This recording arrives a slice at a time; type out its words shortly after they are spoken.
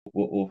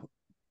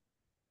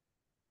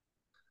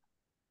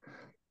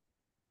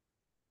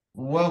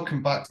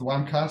Welcome back to the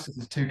Whamcast. This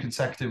is 2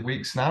 consecutive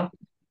weeks now.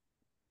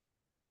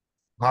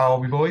 How are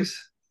we, boys?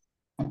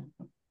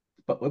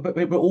 But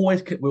we're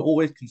always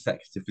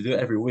consecutive. We do it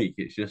every week.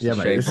 It's just a Yeah,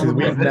 mate. shame. This is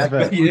We've never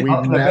We're we've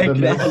never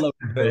making it missed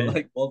for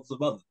like once a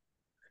month.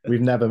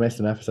 we've never missed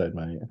an episode,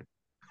 mate.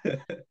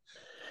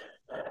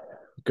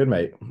 Good,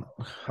 mate.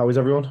 How is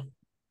everyone?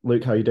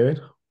 Luke, how you doing?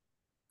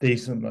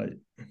 Decent, mate.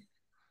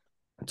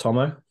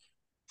 Tomo?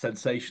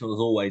 Sensational as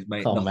always,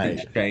 mate. Oh, Nothing's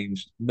mate.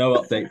 changed. No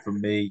update from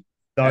me.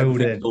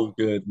 Dialed Everything's in. all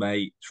good,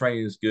 mate.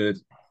 Training's good.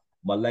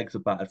 My legs are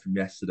battered from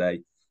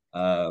yesterday.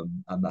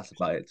 And that's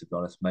about it, to be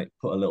honest, mate.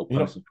 Put a little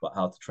You're post about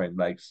how to train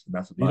legs, and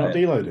that's You're about not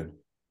it. deloading?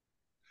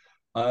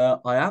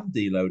 I am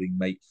deloading,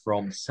 mate,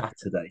 from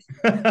Saturday.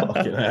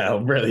 Fucking hell,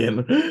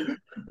 brilliant.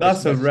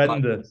 That's This mesocycle-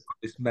 horrendous.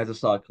 This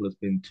mesocycle has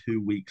been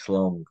 2 weeks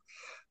long.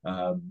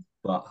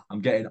 But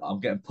I'm getting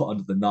put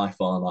under the knife,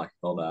 aren't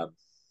I?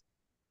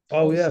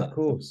 Oh, yeah, So of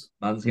course.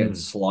 man's getting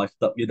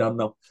sliced up, you don't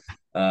know.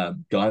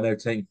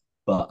 Gyno thing,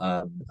 but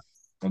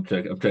I'm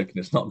joking.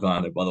 It's not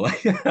gyno, by the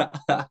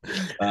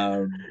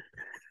way.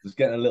 Just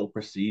getting a little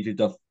procedure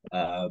done.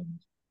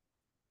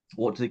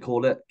 What do they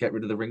call it? Get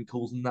rid of the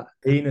wrinkles and that.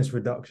 Penis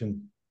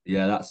reduction.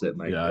 Yeah, that's it,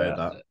 mate. Yeah, I heard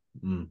that's that.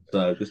 it.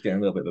 So just getting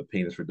a little bit of a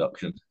penis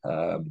reduction.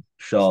 It's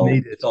Charles,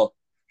 needed.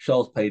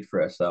 Charles paid for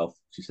it herself.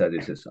 She said I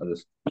just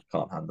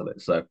can't handle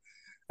it. So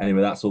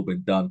anyway, that's all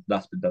been done.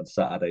 That's been done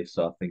Saturday.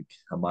 So I think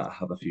I might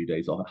have a few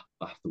days off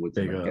afterwards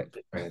Big and then up.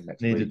 get training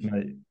next Needed, week.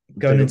 mate.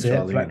 Going Big into up, hip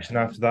Charlie. flexion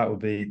after that would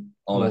be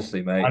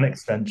Honestly, mate. an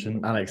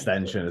extension. An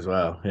extension as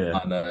well. Yeah.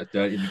 I know.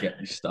 Don't even get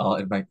me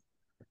started, mate.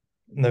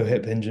 No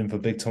hip hinging for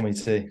Big Tommy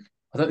T.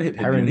 I don't hit him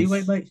Parents-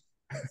 anyway, mate.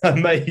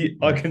 Mate,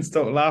 I can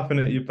stop laughing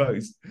at your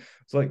post.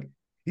 It's like,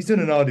 he's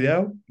doing an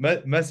RDL.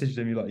 Messaged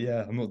him. You're like,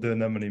 yeah, I'm not doing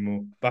them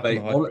anymore. Back on Mate,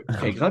 the high road.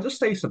 okay, can I just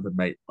say something,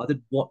 mate? I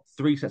did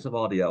 3 sets of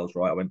RDLs,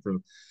 right? I went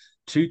from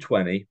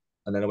 220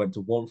 and then I went to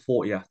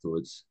 140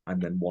 afterwards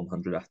and then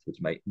 100 afterwards,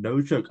 mate.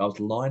 No joke. I was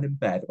lying in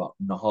bed about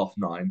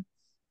 9:30,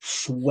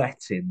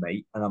 sweating,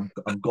 mate, and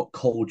I've got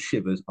cold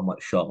shivers. I'm like,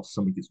 Charles,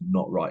 something is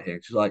not right here.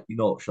 She's like, you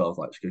know what, Charles?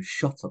 Like, she goes,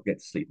 shut up, get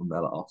to sleep. I'm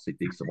there like, I'll see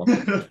decent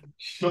one.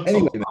 Shut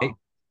Anyway, up. mate,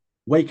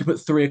 wake up at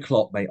 3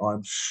 o'clock, mate.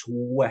 I'm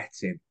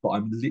sweating, but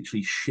I'm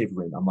literally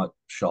shivering. I'm like,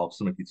 Charles,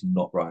 something is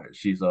not right.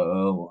 She's like,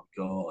 oh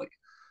my God.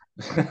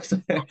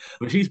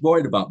 But she's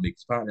worried about me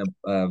because apparently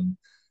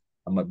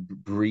I'm like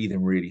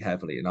breathing really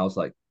heavily, and I was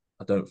like,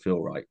 I don't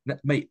feel right,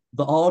 mate.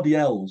 The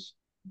RDLs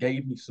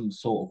gave me some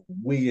sort of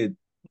weird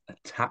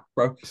attack,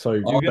 bro. So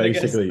You're gonna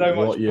get basically so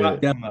much what you're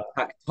flack from that.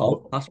 Attack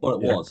top. That's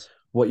what it Yeah. was.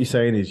 what you're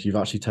saying is you've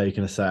actually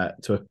taken a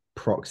set to a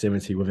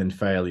proximity within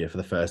failure for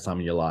the first time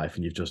in your life,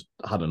 and you've just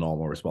had a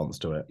normal response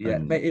to it. Yeah,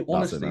 and mate.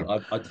 that's it Honestly,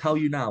 now. I tell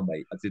you now,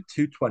 mate. I did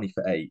 220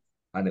 for 8,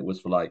 and it was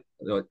for like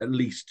at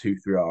least 2-3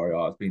 RER.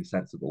 I was being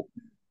sensible.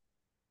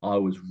 I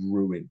was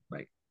ruined,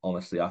 mate.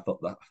 Honestly, I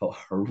felt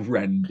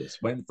horrendous.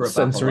 Went for a bath.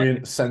 sensory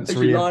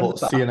literally lying in input.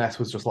 the bath. CNS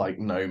was just like,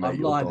 no, mate, I'm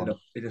you're lying done.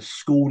 in a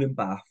scalding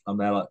bath. I'm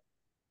there like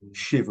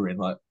shivering,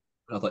 like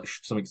I was like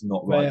something's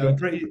not right.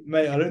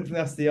 Mate, I don't think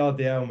that's the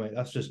RDL, mate.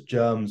 That's just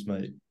germs,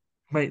 mate.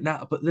 Mate,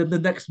 now, but then the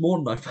next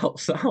morning I felt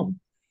sound.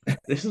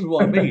 This is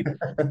what I mean.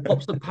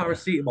 Pops the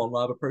paracetamol and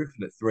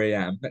ibuprofen at 3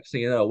 a.m. Next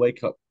thing you know, I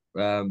wake up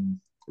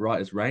right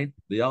as rain.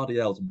 The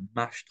RDL's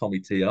mashed Tommy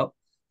T up.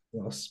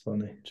 That's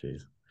funny.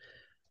 Jeez.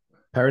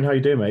 Perrin, how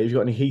you doing, mate? Have you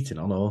got any heating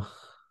on, or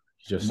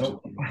you just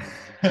Nope.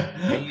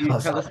 Can you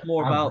tell us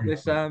more about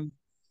this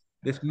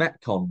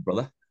Metcon,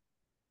 brother?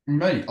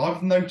 Mate,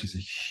 I've noticed a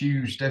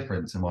huge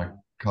difference in my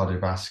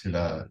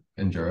cardiovascular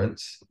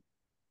endurance.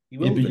 You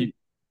will Yeah, but do.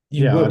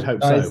 Yeah, would. I'd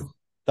hope That so. is-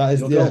 That is,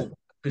 You'll yeah. go.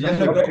 'Cause Yeah,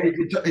 you no, have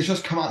but it's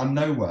just come out of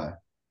nowhere.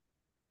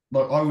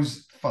 Like I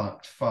was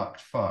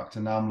fucked,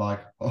 and now I'm like,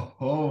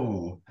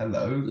 oh,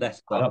 hello.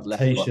 less fucked,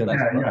 Adaptation.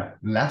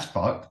 Less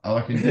fucked.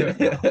 I can do it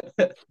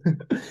now.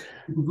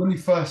 Because when you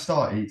first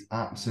start, it's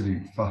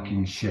absolute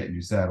fucking shit.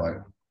 You're there like,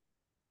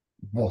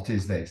 what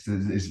is this?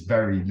 There's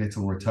very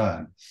little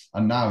return,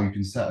 and now you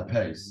can set a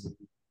pace.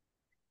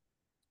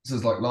 So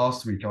it's like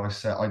last week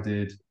I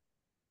did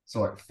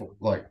so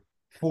like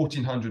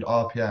 1400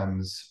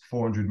 RPMs,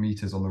 400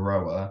 meters on the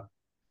rower.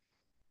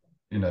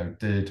 You know,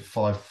 did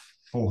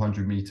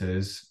 400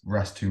 meters,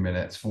 rest 2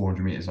 minutes,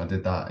 400 meters. And I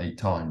did that 8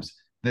 times.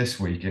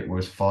 This week it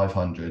was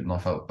 500, and I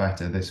felt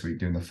better this week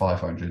doing the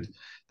 500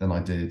 than I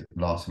did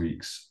last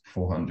week's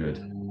 400.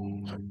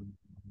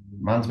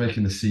 Man's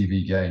making the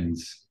CV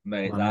gains.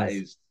 Mate, Nice. that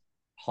is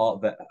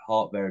heart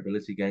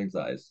variability gains.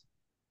 That is.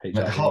 Mate,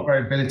 the heart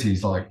variability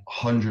is like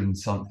 100 and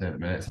something at the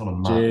minute. It's on a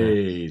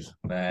madness. Jeez.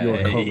 Mate. Your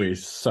recovery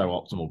is so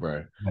optimal,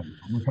 bro.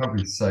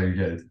 Recovery's so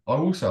good. I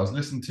was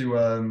listening to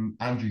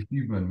Andrew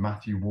Huberman,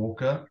 Matthew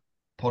Walker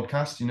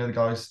podcast. You know the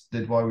guys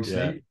did Why We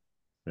Yeah. Sleep.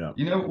 Yeah.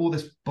 You know all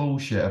this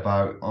bullshit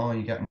about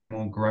you get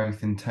more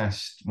growth in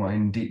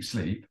deep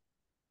sleep.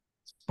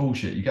 It's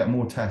bullshit. You get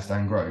more test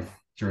and growth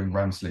during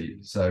REM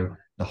sleep. So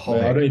the whole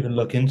Mate, I don't even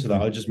look into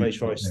that. I just make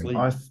sure I sleep.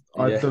 I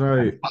Yeah. don't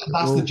know.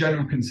 that's the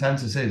general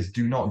consensus is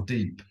do not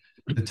deep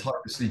the type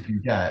of sleep you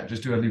get,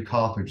 just do a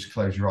Lukaku, just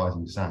close your eyes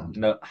and stand.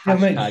 No, Yeah,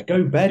 mate, hashtag just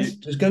go bed. do,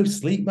 Just go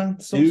sleep, man.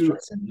 Stop do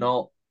stressing.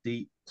 not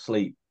deep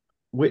sleep.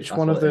 Which That's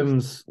one of what it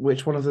is.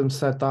 them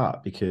said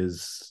that?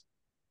 Because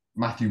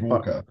Matthew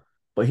Walker.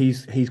 but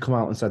he's come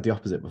out and said the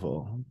opposite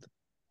before.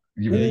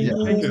 Yeah,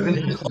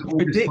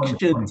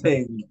 Prediction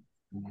thing.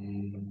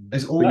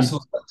 It's also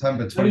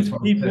September Those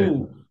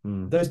 2022.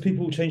 those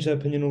people change their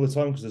opinion all the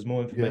time because there's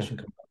more information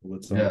coming out all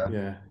the time. Yeah.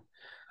 Yeah.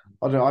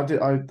 I don't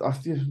know. I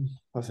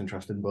that's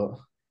interesting, but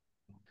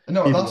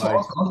No, Either that's what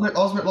way. I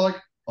was a bit like.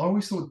 I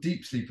always thought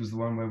deep sleep was the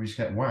one where we just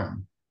get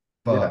wham,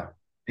 but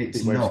it's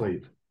deep wave not.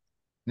 sleep.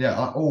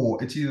 Yeah,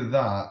 or it's either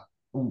that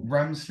or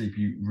REM sleep.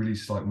 You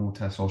release like more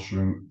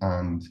testosterone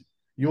and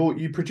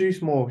You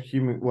produce more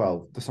human.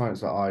 Well, the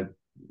science that I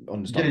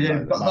understand.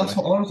 yeah. That's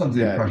what I was under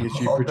the Yeah, impression.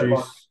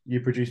 because you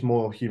produce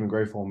more human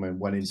growth hormone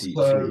when in deep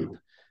sleep,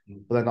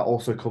 but then that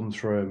also comes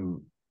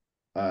from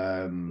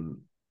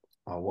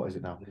what is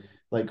it now?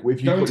 Like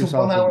if you going put to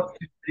yourself 1 hour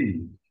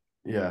 15.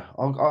 Yeah,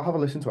 I'll have a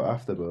listen to it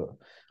after, but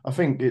I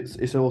think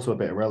it's also a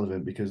bit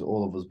irrelevant because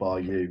all of us, bar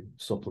you,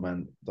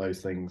 supplement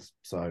those things.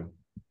 So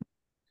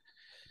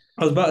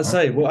I was about to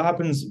say, what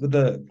happens with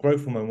the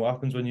growth hormone? What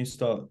happens when you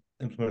start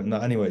implementing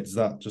that anyway? Does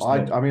that just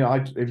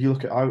if you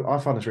look at I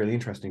find this really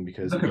interesting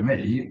because Look at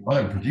me, I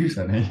don't produce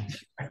any.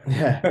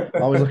 yeah,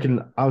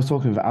 I was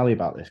talking with Ali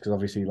about this because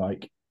obviously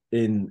like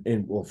in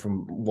well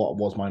from what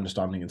was my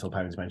understanding until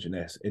parents mentioned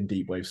this, in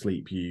deep wave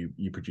sleep you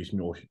produce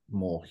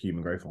more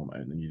human growth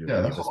hormone than you do Yeah,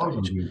 in that's the what I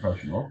was stage. under the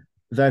impression of.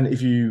 Then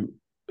if you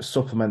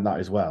supplement that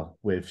as well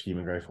with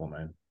human growth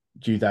hormone,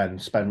 do you then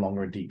spend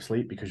longer in deep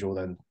sleep because you're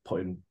then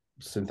putting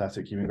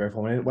synthetic human growth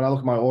hormone in? When I look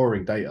at my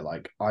Oura data,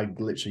 like I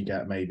literally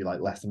get maybe like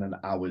less than an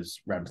hour's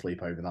REM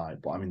sleep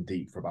overnight, but I'm in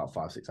deep for about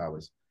 5-6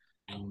 hours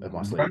of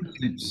my sleep. REM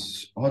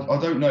sleep's, I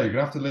don't know, you're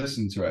gonna have to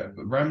listen to it,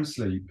 but REM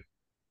sleep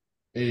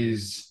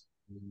is,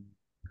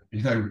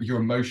 your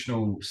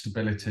emotional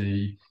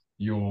stability,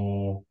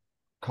 your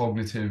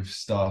cognitive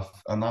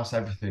stuff, and that's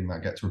everything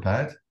that gets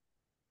repaired.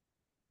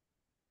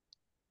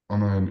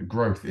 And then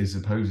growth is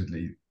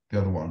supposedly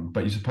the other one, but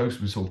you're supposed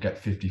to sort of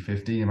get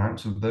 50-50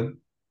 amounts of them,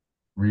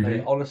 really.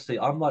 Mate, honestly,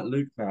 I'm like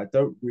Luke, man. I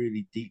don't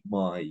really deep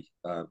my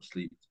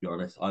sleep, to be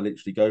honest. I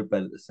literally go to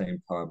bed at the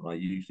same time, and I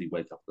usually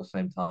wake up at the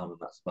same time, and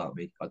that's about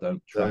me. I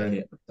don't track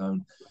it. I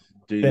don't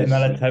do bit of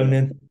this.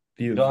 melatonin.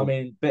 You know what I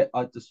mean?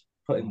 I just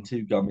put in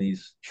 2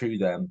 gummies, chew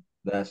them,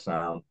 they're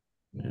sound.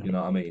 Yeah. You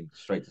know what I mean?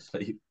 Straight to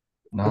sleep.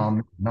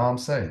 No, I'm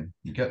saying,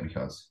 you get me,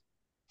 cuz.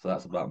 So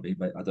that's about me,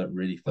 mate. I don't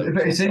really But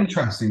focus it's on that.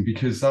 interesting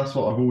because that's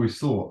what I've always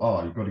thought.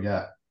 Oh, you've got to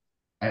get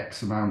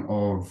X amount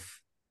of,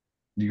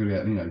 you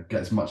got to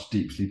get as much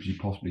deep sleep as you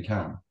possibly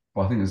can.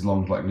 But I think as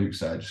long as, like Luke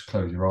said, just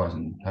close your eyes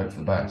and hope for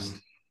the best.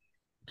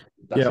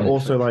 Yeah.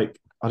 Also, like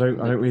I don't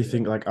really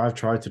think like I've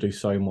tried to do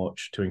so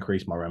much to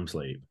increase my REM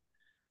sleep,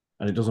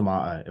 and it doesn't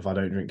matter if I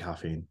don't drink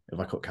caffeine, if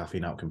I cut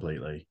caffeine out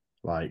completely,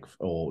 like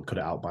or cut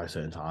it out by a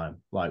certain time,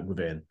 like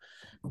within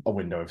a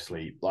window of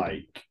sleep.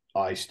 Like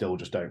I still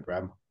just don't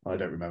REM. I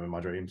don't remember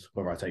my dreams,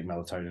 whether I take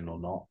melatonin or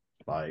not.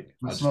 Like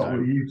That's not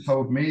what you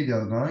told me the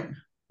other night.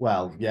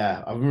 Well,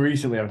 yeah, I've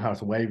recently having had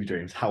some wavy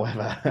dreams.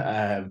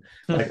 However,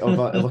 like if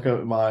I look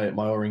at my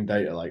O-ring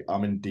data, like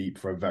I'm in deep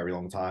for a very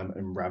long time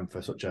and REM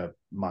for such a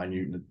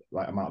minute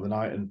like amount of the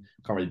night, and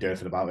can't really do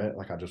anything about it.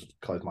 Like I just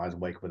close my eyes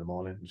and wake up in the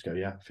morning, and just go,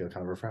 yeah, feel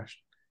kind of refreshed.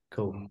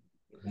 Cool.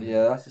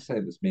 Yeah, that's the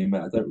same as me,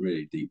 mate. I don't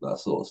really deep that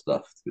sort of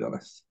stuff, to be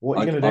honest. What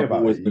are you going to do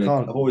about it?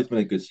 I've always been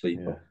a good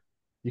sleeper. Yeah.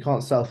 You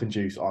can't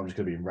self-induce. Oh, I'm just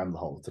going to be in REM the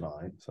whole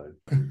tonight. So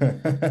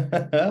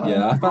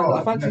yeah,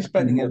 I fancy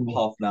spending it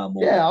half an hour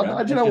more.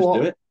 Yeah, do you know what?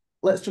 Do it.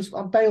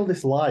 I bail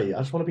this lie. I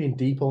just want to be in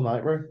deep all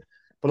night, bro.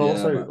 But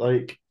also, man.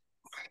 like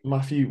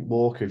Matthew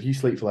Walker, if you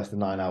sleep for less than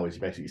 9 hours, he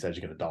basically says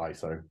you're going to die.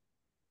 So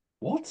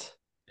what?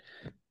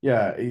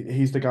 Yeah,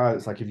 he's the guy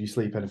that's like, if you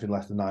sleep anything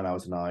less than 9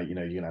 hours a night, you're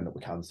going to end up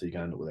with cancer. You're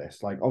going to end up with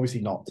this. Like, obviously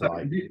not to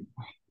like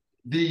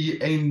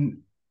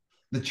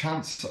the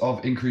chance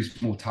of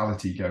increased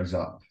mortality goes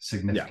up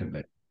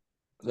significantly. Yeah.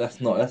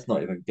 Let's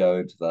not even go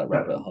into that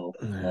rabbit hole.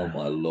 Oh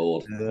my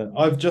lord!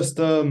 I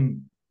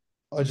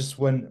just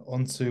went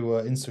onto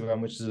Instagram,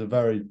 which is a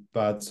very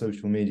bad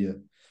social media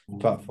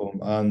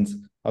platform, and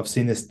I've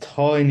seen this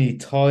tiny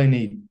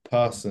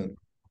person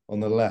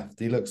on the left.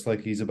 He looks like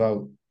he's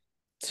about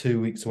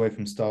 2 weeks away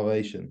from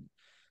starvation,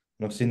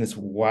 and I've seen this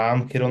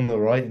wham kid on the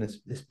right, and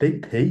it's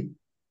Big Pete.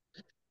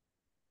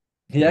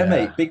 Yeah,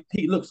 mate. Big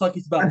Pete looks like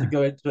he's about to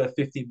go into a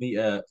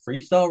 50-meter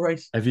freestyle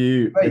race. Have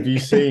you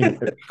seen?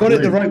 Got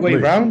it the right way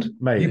round,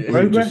 mate. You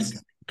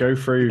progressed. Go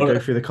through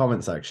the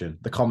comment section.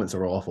 The comments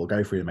are awful.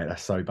 Go through them, mate. They're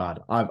so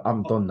bad.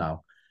 I'm done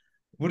now.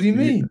 What do you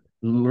mean?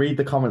 Read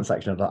the comment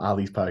section of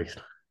Ali's post.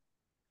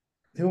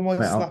 Who am I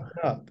slapping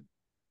up?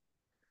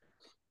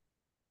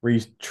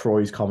 Read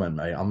Troy's comment,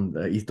 mate.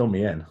 He's done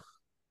me in.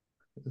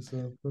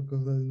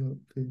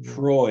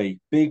 Troy,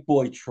 big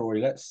boy Troy.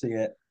 Let's see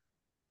it.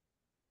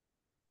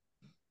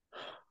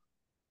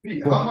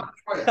 Peter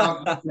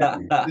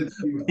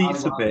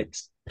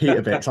Bix.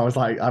 Peter Bix. I was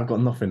like, I've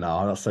got nothing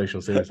now. That's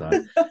social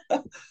suicide.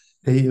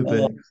 Peter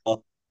Bix.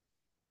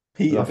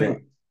 Peter I think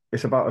Bit.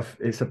 it's about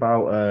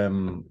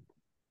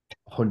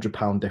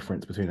 £100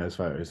 difference between those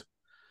photos.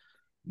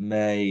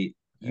 Mate,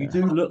 you Yeah.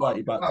 do look like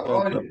you're about to How go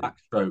are to a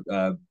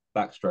you?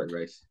 backstroke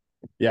race.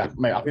 Yeah,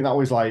 mate. I think that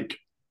was like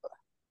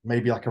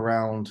maybe like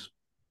around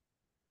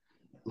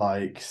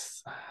like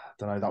I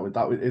don't know.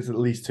 That was is at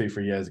least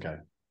 2-3 years ago.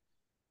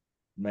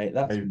 Mate,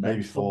 that's Maybe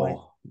mental, mate.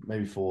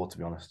 maybe four to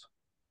be honest.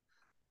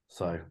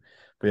 So,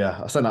 but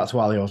yeah, I sent that to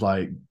Ali. I was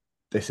like,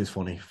 "This is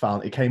funny."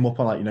 Found it came up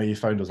on like your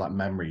phone does like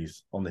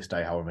memories on this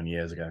day, however many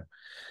years ago.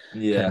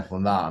 Came Yeah. up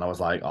on that, and I was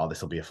like, "Oh,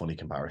 this will be a funny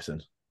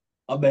comparison."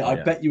 I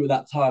Yeah. bet you at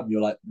that time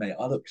you're like, mate,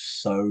 I look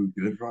so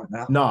good right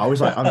now. No, I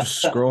was like, I'm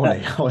just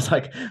scrawny. I was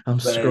like, I'm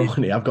Mate,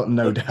 scrawny. I've got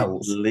no looking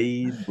delts.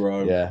 lean,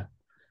 bro. Yeah,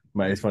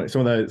 mate, it's funny.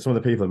 Some of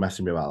the people are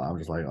messaging me about that. I'm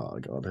just like, oh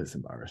god, it's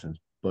embarrassing.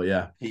 But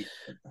yeah,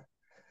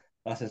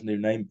 That's his new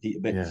name, Peter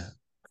Bits.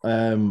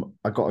 yeah.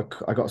 I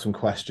got some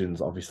questions,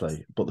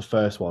 obviously, but the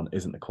first one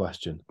isn't a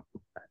question.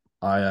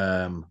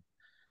 I'm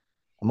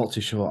not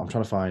too sure. I'm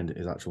trying to find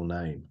his actual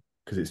name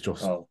because it's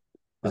just Oh,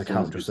 his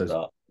account just says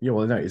start. yeah.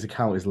 Well, no, his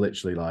account is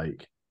literally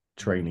like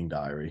training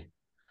diary.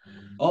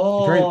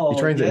 Oh, He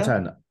trains yeah. at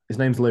 10. His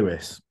name's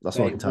Lewis. That's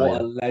all I Mate, can tell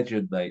what a you.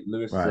 legend, mate.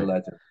 Lewis is a Right.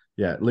 legend.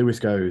 Yeah, Lewis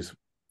goes,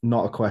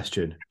 not a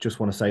question. Just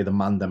want to say the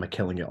man them are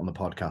killing it on the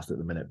podcast at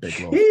the minute. Big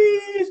love.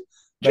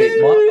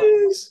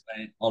 Cheers!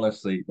 Mate,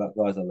 honestly, that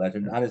guy's a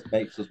legend. And his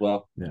mates as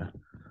well. Yeah.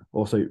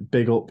 Also,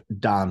 big up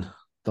Dan,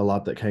 the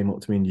lad that came up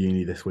to me in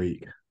uni this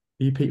week.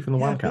 You Pete from the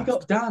Yeah, Whamcast. big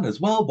up Dan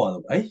as well, by the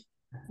way.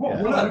 What?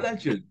 What a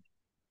legend.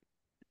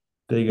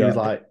 Big He was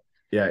up. like,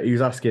 yeah, he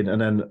was asking, and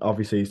then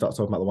obviously he starts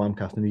talking about the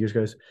Whamcast, and he just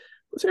goes,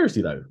 but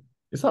seriously though,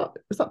 is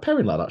that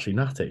Perrin lad actually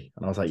natty?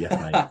 And I was like, yes,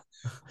 mate.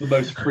 The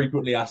most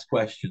frequently asked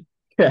question.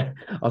 Yeah.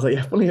 I was like,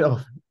 yeah, funny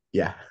enough.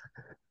 Yeah.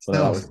 So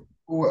that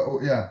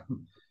was Yeah.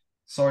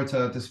 Sorry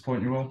to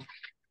disappoint you all.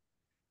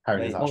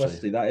 Perrin Mate, is actually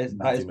honestly, that is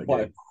Natty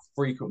quite a McGee.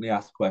 frequently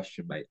asked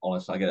question, mate.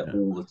 Honestly, I get it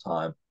all the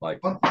time. Like,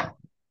 I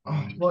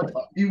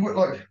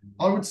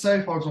would say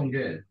if I was on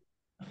gear,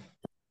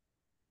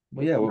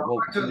 well, yeah,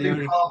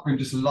 and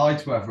just lie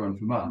to everyone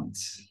for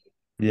months.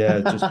 Yeah,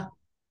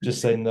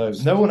 just say no.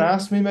 No one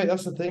asked me, mate.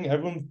 That's the thing.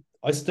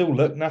 I still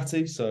look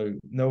natty, so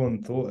no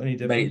one thought any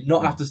different. mate,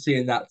 not after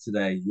seeing that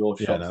today. Your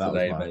Yeah, shots no, that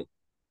was today, mine.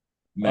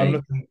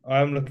 mate.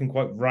 I'm looking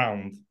quite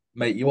round.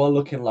 Mate, you are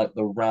looking like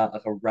a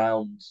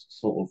round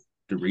sort of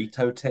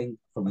Dorito thing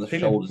from the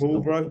shoulders.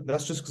 Cool, bro.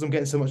 That's just because I'm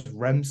getting so much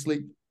REM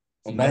sleep.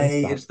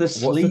 Mate, it's the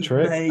sleep. What's the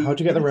trick? Mate. How'd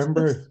you get the REM,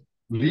 bro?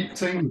 Leap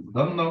team,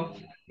 don't know.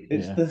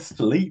 It's the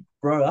sleep,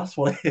 bro. That's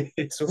what it is.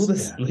 It's all the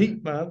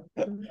sleep, man.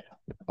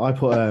 I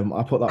put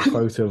that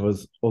photo of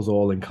us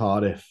all in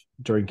Cardiff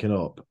drinking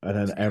up, and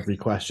then every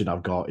question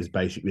I've got is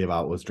basically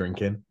about us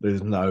drinking.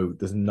 There's no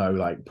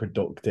like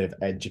productive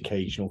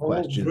educational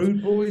questions.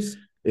 Rude boys.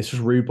 It's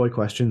just rude boy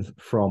questions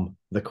from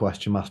the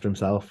question master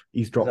himself.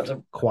 He's dropped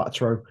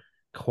quattro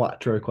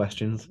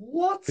questions.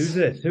 What? Who's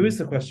this? Who is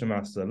the question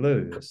master?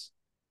 Lewis.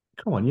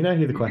 Come on, you know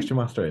who the question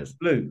master is.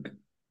 Luke.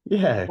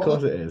 Yeah, of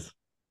course it is.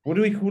 What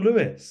do we call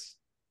Lewis?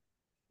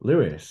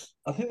 Louis.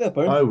 I think they're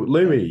both. Oh,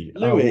 Louis.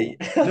 Louis.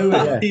 Oh,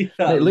 Louis.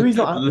 Yeah. Mate, Louis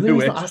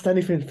not asked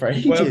anything for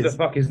ages. Whatever the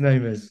fuck his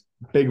name is.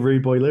 Big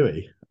rude boy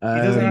Louis. He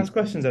doesn't ask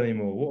questions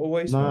anymore. What a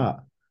waste. Nah.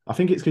 I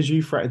think it's because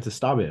you threatened to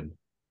stab him.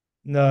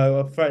 No,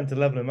 I threatened to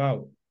level him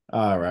out.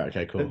 Oh, right.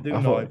 Okay, cool. Don't do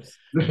knives.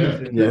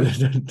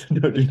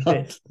 Don't do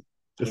knives.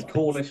 Just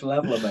Cornish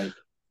leveler, mate.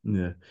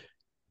 Yeah.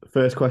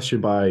 First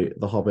question by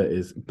The Hobbit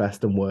is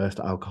best and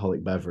worst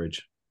alcoholic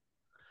beverage.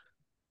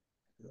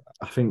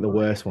 I think the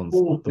worst one's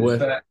the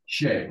worst.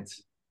 Shit.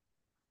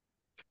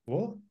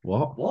 What?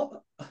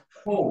 What?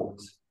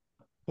 Port.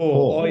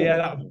 Oh yeah,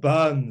 that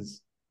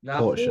burns.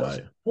 Now,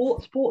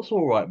 sport's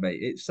all right, mate.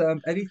 It's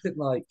anything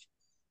like,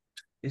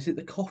 is it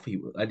the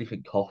coffee?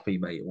 Anything coffee,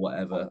 mate, or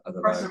whatever. I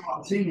don't know.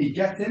 Martini,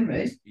 get in,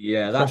 mate.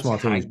 Yeah, that's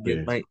Martini's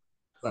hanging, mate.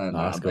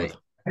 That's good.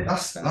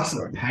 That's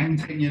a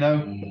painting, you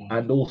know.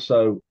 And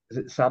also, is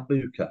it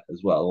Sambuca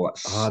as well?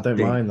 I don't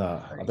mind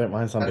that. I don't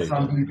mind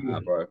Sambuca. Nah,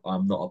 bro,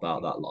 I'm not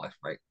about that life,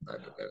 mate. No.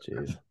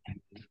 Jeez.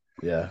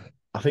 Yeah.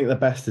 I think the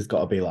best has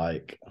got to be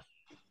like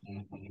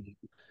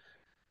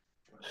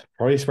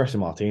probably espresso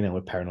martini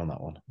with Perrin on that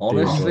one.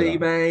 Honestly,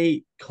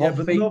 mate, coffee.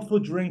 Yeah, but not for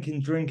drinking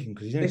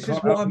because this is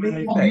what I mean.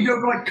 You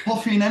don't like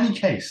coffee in any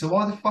case, so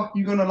why the fuck are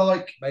you gonna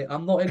like? Mate,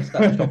 I'm not into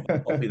that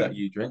chocolate coffee that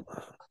you drink.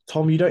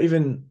 Tom,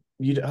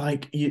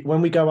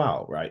 when we go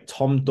out, right?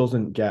 Tom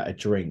doesn't get a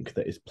drink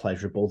that is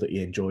pleasurable that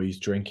he enjoys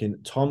drinking.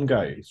 Tom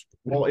goes,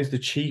 what is the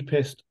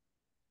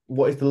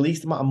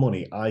least amount of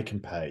money I can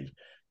pay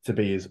to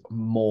be as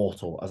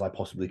mortal as I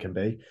possibly can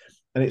be?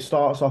 And it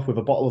starts off with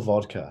a bottle of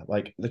vodka,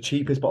 like the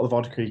cheapest bottle of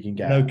vodka you can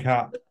get.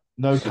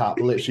 No cap.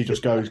 Literally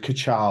just goes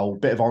ka-chow,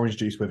 bit of orange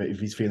juice with it if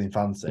he's feeling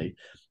fancy.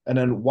 And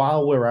then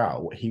while we're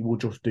out, he will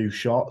just do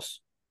shots,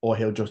 or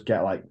he'll just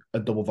get like a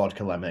double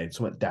vodka lemonade,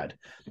 something dead.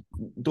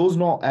 Does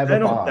not ever. They're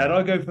not dead.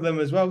 I go for them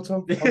as well,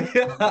 Tom.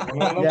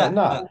 Yeah,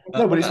 no,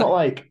 but it's not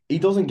like he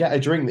doesn't get a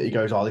drink that he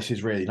goes, oh, this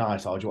is really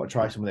nice. Oh, do you want to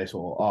try some of this?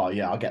 Or, oh,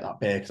 yeah, I'll get that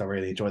beer because I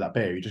really enjoy that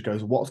beer. He just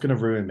goes, what's going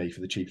to ruin me for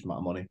the cheapest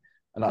amount of money?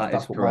 And That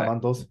that's is what my correct. man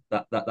does.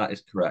 That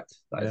is correct.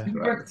 That is Yeah. You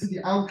correct. went to the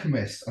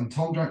Alchemist and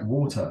Tom drank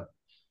water.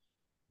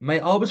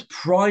 Mate, I was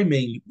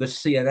priming the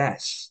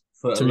CNS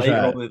for To be later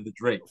fair, on in the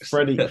drinks.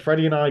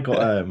 Freddie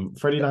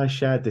and I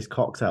shared this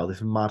cocktail,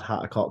 this Mad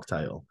Hatter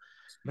cocktail.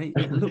 Mate,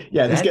 it looked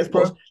Yeah, dead,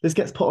 this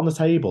gets put on the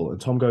table,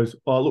 and Tom goes,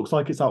 "Oh, it looks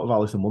like it's out of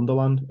Alice in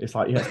Wonderland." It's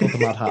like, yeah, it's called the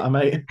Mad Hatter,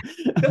 mate.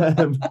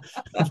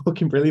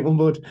 Fucking brilliant one,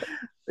 bud.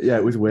 Yeah,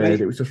 it was weird.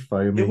 Mate, It was just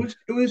foamy. It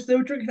was. They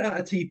were drinking out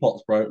of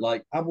teapots, bro.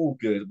 Like, I'm all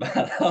good, man.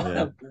 I'm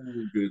Yeah. all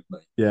good,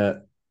 mate. Yeah.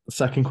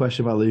 Second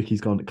question by Luke.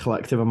 He's gone,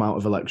 collective amount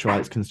of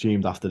electrolytes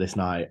consumed after this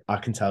night. I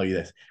can tell you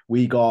this.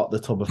 We got the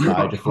tub of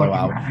Hydroflow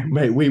out.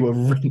 Mate, we were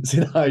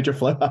rinsing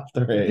Hydroflow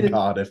after it in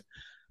Cardiff.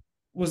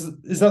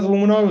 Is that the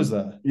one when I was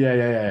there?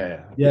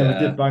 Yeah. Yeah, we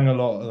did bang a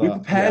lot of We that.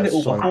 prepared it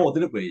all so- before,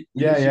 didn't we?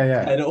 Yeah.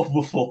 Prepared it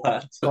all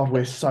beforehand. God,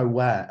 we're so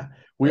wet.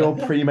 We all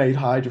pre-made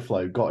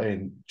Hydroflow, got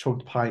in,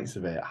 chugged pints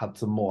of it, had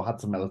some more, had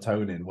some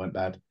melatonin, went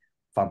bed.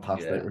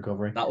 Fantastic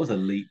recovery. That was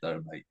elite,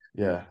 though, mate.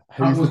 Yeah.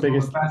 That was one of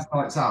the best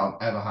nights out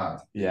I've ever had.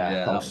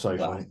 Yeah, that was so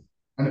class. funny.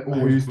 And it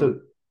always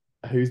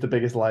Who's the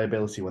biggest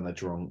liability when they're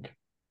drunk?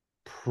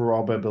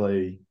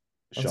 Probably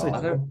I'd say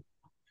Sean.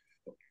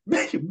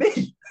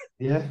 Me.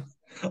 Yeah.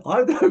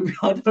 I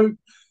don't.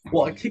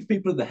 What, I kick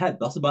people in the head.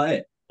 That's about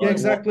it. Yeah, Like,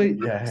 exactly.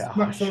 Yeah,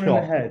 Smack someone in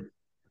the head.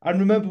 And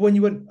remember when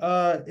you went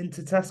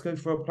into Tesco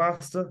for a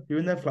plaster? You were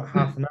in there for like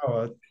half an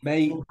hour.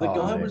 Mate, the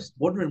guy mate. was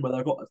wondering whether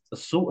I got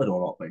assaulted or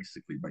not,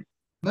 basically, mate.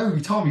 No,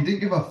 Tom, you didn't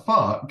give a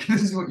fuck.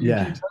 This is what you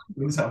Yeah. keep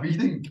telling yourself. You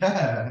didn't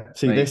care.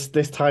 See, Mate.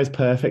 this ties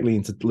perfectly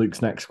into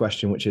Luke's next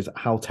question, which is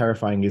how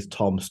terrifying is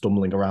Tom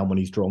stumbling around when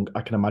he's drunk?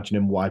 I can imagine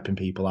him wiping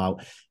people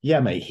out.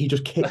 Yeah, mate, he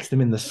just kicks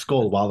them in the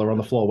skull while they're on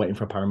the floor waiting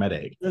for a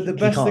paramedic. The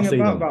best thing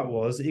about that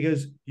was he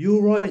goes, "You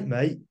all right,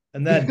 mate?"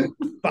 And then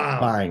bam,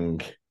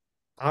 Bang.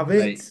 have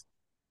it.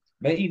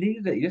 Mate, you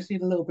needed it. You just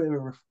need a little bit of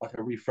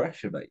a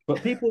refresher, mate.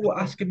 But people were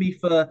asking me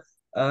for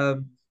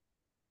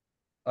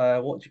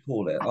what do you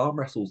call it? Arm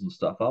wrestles and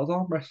stuff. I was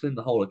arm wrestling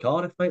the whole of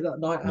Cardiff, mate, that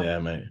night. Yeah,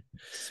 mate.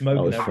 Smoking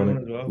That was everyone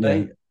funny. as well.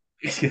 Mate.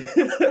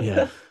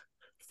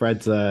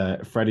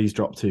 Yeah. Freddie's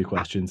dropped 2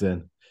 questions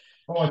in.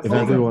 Oh, I If told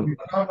everyone- him,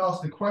 I haven't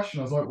asked the question.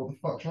 I was like, what the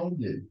fuck's wrong with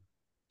you?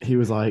 He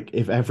was like,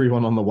 if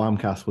everyone on the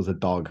Whamcast was a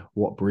dog,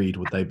 what breed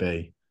would they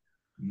be?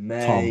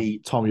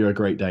 Mate. Tom, you're a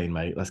Great Dane,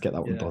 mate. Let's get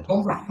that one done.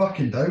 Tom's a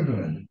fucking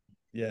Doberman.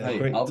 Yeah, Mate,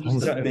 great. I'm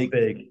just a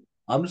big.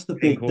 I'm just a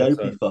Big big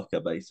dopey also.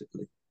 fucker,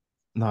 basically.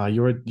 Nah,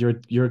 you're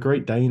a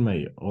Great Dane,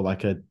 mate, or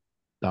like a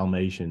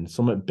Dalmatian,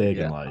 something big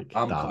and like.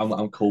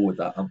 I'm cool with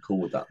that. I'm cool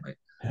with that, mate.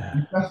 Yeah.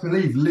 You best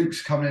believe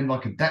Luke's coming in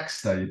like a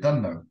Dexter. You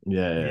done know?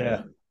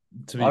 Yeah.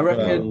 To be I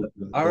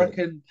fair,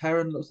 reckon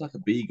Perrin looks like a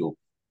beagle.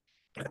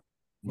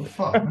 What the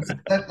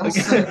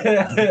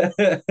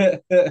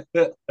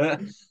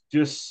fuck?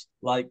 Just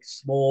like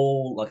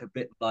small, like a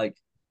bit like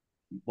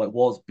what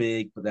was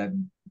big, but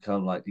then kind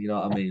of like, you know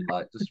what I mean?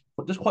 Like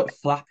just quite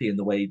flappy in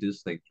the way he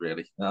does things,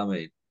 really. You know what I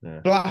mean?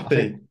 Yeah.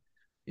 Flappy.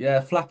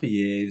 Yeah, flappy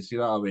ears, you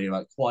know what I mean?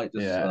 Like quite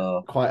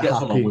just quite gets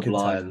happy on and with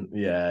life. content.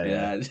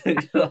 Yeah. You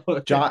know?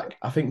 Jack,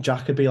 I think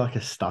Jack could be like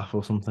a staff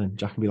or something.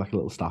 Jack could be like a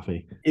little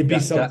staffy. It'd be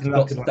Jack's something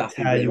got that could like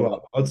staffy tear you written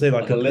up. I'd say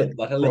like a little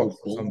or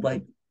bull, something.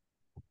 like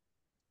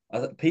I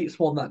think Pete's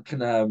one that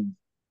can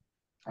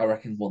I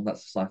reckon one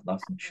that's like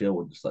nice and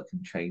chill and just like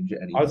can change it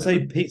any I'd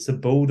say Pete's a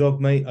bulldog,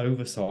 mate,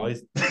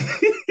 oversized.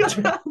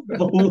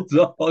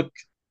 bulldog.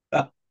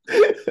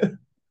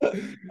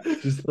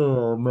 Just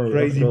Oh mate,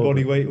 crazy I feel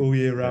body that. weight all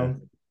year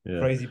round. Yeah.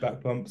 Crazy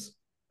back pumps.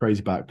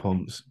 Crazy back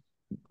pumps.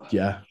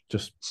 Yeah,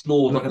 just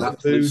Snores like an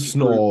absolute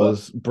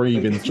snores,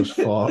 breathing's just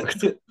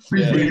fucked.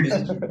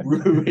 Breathing's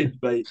ruined,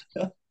 mate.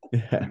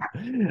 Yeah.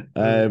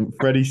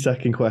 Freddie's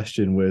second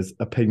question was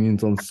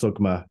opinions on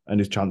Sugma and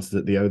his chances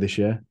at the O this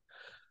year.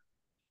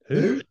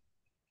 Who?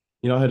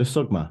 You not heard of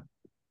Sugma?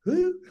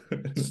 Who?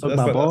 Suck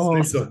my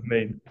balls. That's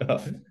mean.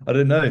 I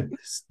don't know.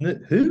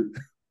 Who?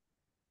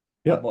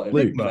 Yeah, What,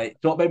 Luke. mate,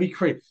 not maybe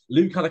Chris.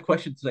 Luke had a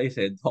question today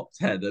saying top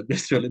 10 at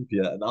Mr.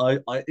 Olympia, and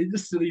I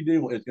instantly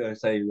knew what he was going to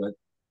say. Like,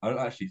 I don't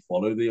actually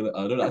follow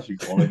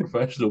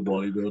professional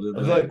bodybuilding. I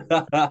was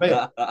like, mate,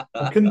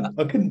 I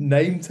couldn't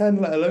name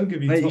 10, let alone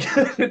give you Mate, top.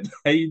 you couldn't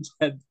name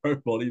 10 pro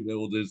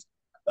bodybuilders.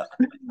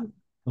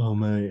 Oh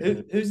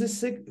mate. Who's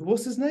this?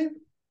 What's his name?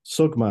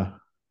 Sugma.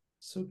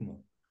 Sugma.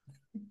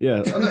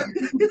 Yeah.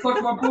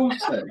 Fuck my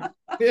bullshit.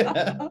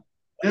 Yeah.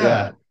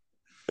 Yeah.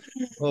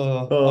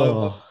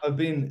 Oh. I've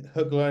been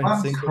hook, line, and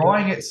I'm sinker.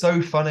 crying. It's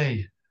so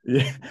funny.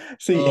 Yeah.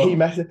 See,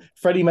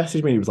 Freddie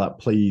messaged me. He was like,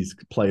 "Please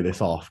play this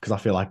off because I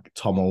feel like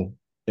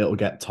it'll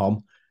get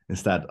Tom."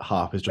 Instead,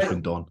 half has just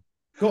been done.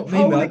 Got me,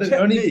 man. I don't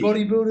know any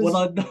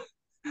bodybuilders.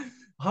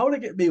 How would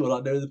it get me when I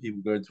know the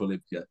people going to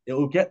Olympia? It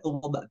will get the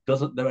one that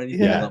doesn't know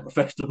anything about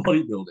professional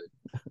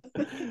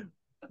bodybuilding.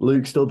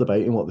 Luke's still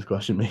debating what this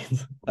question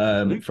means.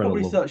 Luke's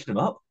probably searched him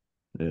up.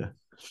 Yeah.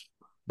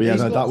 But yeah,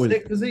 he's no, got that was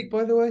sick physique,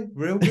 by the way.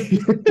 Real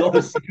good.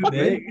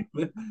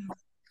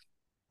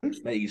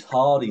 Mate, he's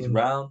hard, he's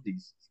round,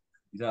 he's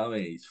you know what I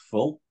mean, he's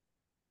full.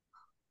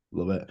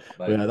 Love it.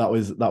 But yeah, that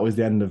was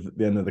the end of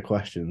the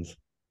questions.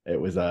 It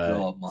was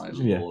God, my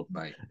lord,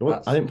 mate.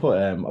 I didn't put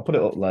I put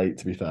it up late,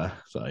 to be fair.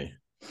 So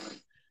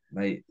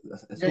mate,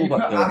 it's Yeah, all you put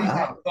about going Ali's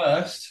out. out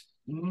first.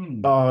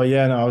 oh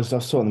yeah, no, I was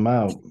sorting them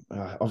out.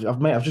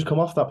 I've just come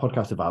off that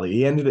podcast with Ali.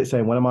 He ended it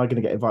saying, "When am I going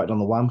to get invited on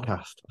the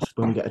Whamcast?"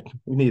 I said,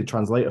 we need a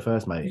translator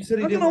first, You mate. said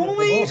he I didn't don't want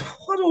know, to come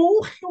mate.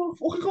 on. I don't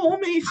fucking know,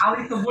 mate.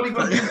 Ali, the what he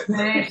got to do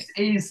first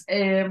is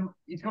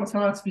he's got to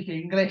learn how to speak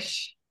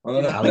English.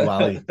 Ali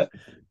Wally.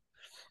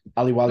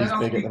 Ali Then Wally's I'll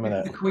big at speak the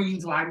minute. the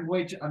Queen's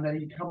language, and then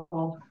you come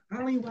on.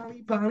 Bally,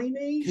 wally, bally,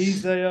 mate.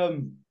 He's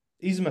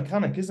a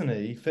mechanic, isn't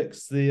he? He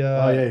fixed the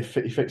Oh yeah,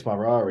 he fixed my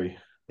Rari.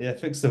 yeah,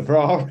 fixed the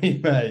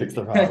Ferrari, mate. Fixed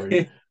the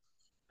Rari.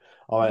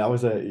 Oh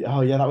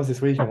yeah, that was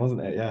this weekend,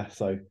 wasn't it? Yeah.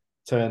 So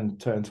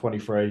turned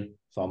 23.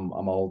 So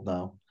I'm old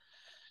now.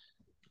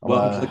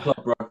 Welcome to the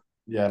club, bro.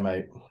 Yeah,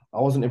 mate. I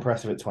wasn't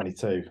impressive at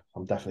 22.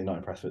 I'm definitely not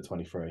impressive at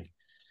 23.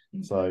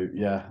 So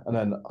yeah, and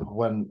then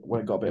when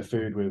it got a bit of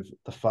food with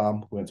the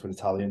fam, we went to an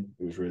Italian.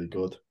 It was really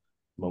good.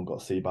 Mum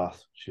got a sea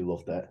bass. She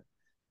loved it.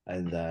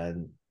 And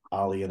then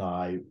Ali and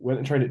I went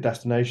and trained at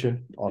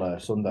Destination on a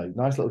Sunday.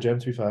 Nice little gym,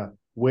 to be fair.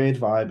 Weird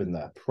vibe in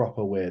there.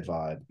 Proper weird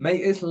vibe.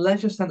 Mate, it's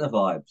leisure centre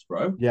vibes,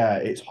 bro. Yeah,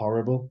 it's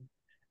horrible.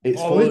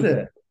 It's Oh, full is of,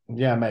 it?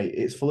 yeah, mate.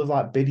 It's full of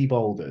like biddy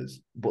boulders,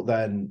 but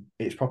then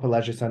it's proper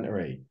leisure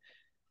centre-y.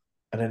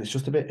 And then it's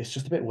just a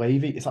bit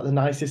wavy. It's like the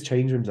nicest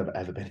change rooms I've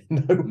ever been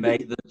in. No.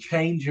 Mate, the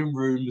changing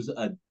rooms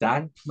are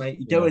dank, mate.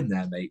 You go in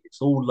there, mate. It's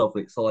all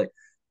lovely. It's like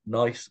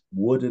nice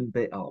wooden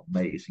bit. Oh,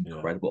 mate, it's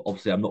incredible.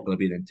 Obviously, I'm not going to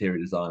be an interior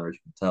designer, as you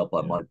can tell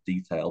by my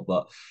detail,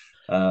 but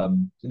I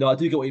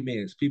do get what you mean.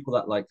 It's people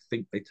that like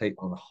think they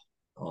take on.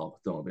 Oh, I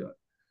don't want to be like.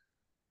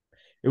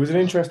 It was an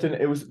interesting.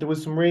 There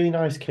was some really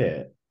nice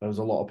kit. There was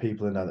a lot of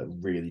people in there that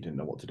really didn't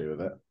know what to do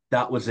with it.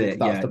 That was it.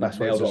 That's the best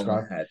way to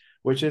describe it.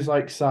 Which is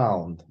like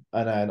sound.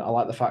 And then I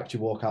like the fact you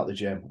walk out the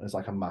gym. There's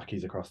like a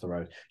Mackey's across the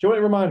road. Do you know what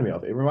it reminded me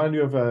of? It reminded me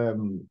of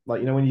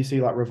like when you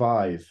see like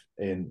Revive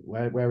in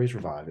where is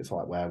Revive? It's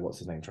like what's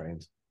his name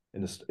trains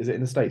is it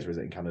in the States or is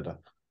it in Canada?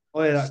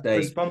 Oh yeah, that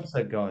Chris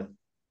Bumstead guy.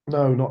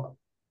 No, not.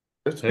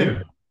 Who?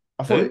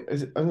 I thought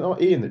is it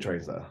not Ian that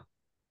trains there?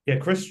 Yeah,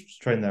 Chris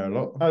trained there a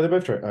lot. Oh, they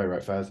both train. Oh,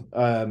 right, fairs.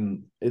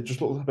 It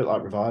just looks a bit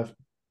like Revive,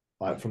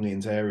 like from the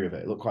interior of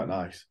it. It looked quite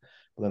nice.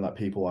 But then, like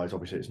people wise,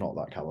 obviously it's not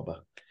that caliber.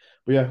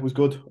 But yeah, it was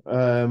good.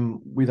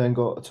 We then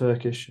got a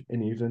Turkish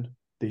in the evening,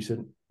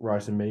 decent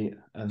rice and meat,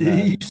 and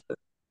then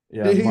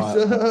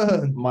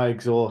my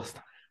exhaust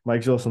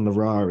on the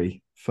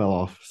Rari fell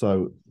off,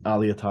 so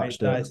Ali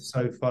attached it. That is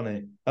so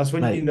funny. That's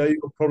when you know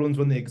you've got problems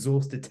when the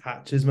exhaust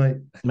detaches, mate.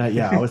 Mate,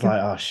 yeah, I was like,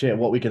 oh shit,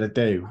 what are we gonna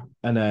do?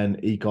 And then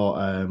we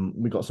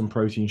got some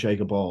protein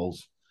shaker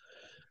balls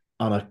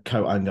and a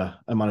coat hanger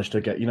and managed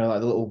to get, like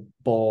the little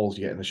balls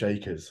you get in the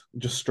shakers,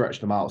 just stretched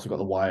them out. So got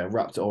the wire,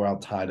 wrapped it all around,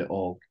 tied it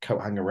all,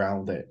 coat hanger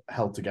around it,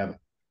 held together.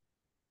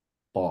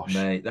 Bosh.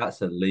 Mate,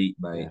 that's elite,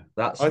 mate.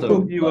 Yeah.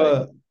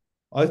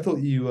 I thought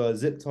you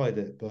zip tied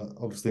it, but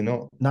obviously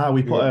not. No,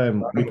 we put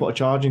a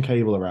charging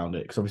cable around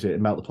it because obviously it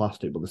melt the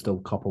plastic, but there's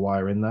still copper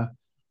wire in there.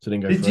 So it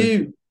didn't go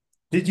through.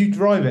 Did you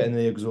drive it and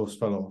the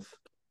exhaust fell off?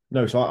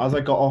 No, so as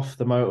I got off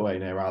the motorway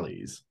near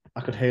Ali's,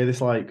 I could hear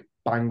this like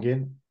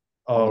banging.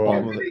 On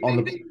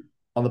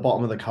the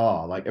bottom of the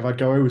car. Like if I'd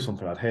go over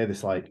something, I'd hear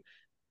this like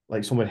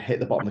someone hit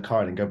the bottom of the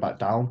car and then go back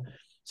down.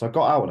 So I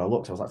got out and I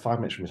looked. I was like 5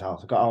 minutes from his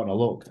house. I got out and I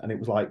looked, and it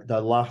was like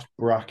the last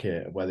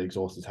bracket of where the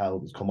exhaust is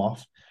held has come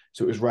off.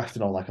 So it was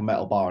resting on like a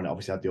metal bar, and it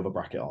obviously had the other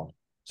bracket on.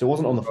 So it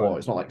wasn't on the floor.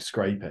 It's not like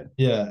scraping.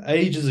 Yeah,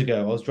 ages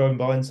ago I was driving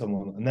behind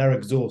someone and their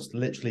exhaust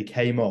literally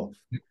came off.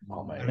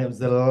 Oh mate, and it was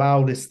the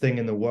loudest thing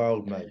in the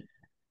world, mate.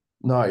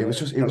 No, it was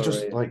just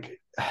like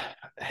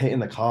hitting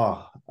the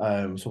car.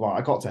 So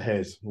I got to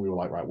his. We were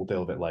like, right, we'll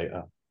deal with it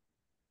later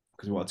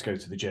because we wanted to go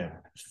to the gym,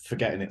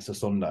 forgetting it's a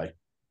Sunday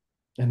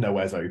and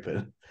nowhere's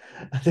open.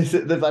 This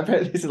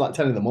is like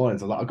 10 in the morning.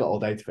 So I was like, I've got all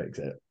day to fix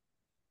it.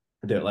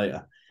 I'll do it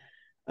later.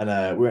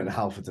 And we went to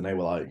Halfords and they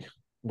were like,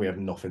 we have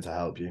nothing to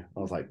help you. I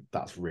was like,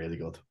 that's really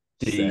good.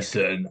 Decent.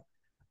 Sick.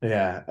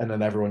 Yeah. And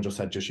then everyone just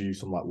said, just use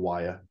some like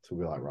wire. So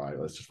we were like, right,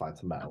 let's just find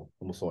some metal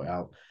and we'll sort it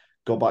out.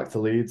 Got back to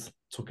Leeds,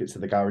 took it to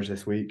the garage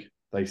this week.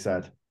 They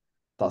said,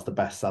 that's the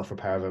best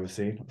self-repair I've ever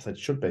seen. I said,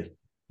 should be.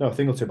 No, a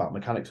thing or two about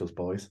mechanics, us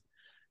boys.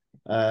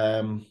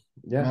 Yeah.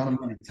 Not a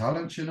many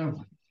talent,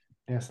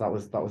 Yes, that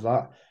was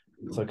that.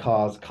 So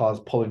cars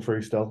pulling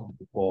through still,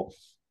 but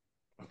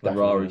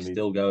Ferrari's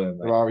still going.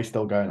 Mate. Ferrari's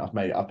still going.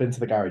 I've been to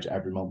the garage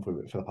every month with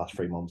it for the past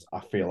 3 months. I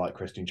feel like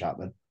Christian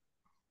Chapman.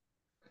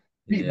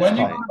 Yeah, when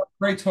you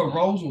upgrade to a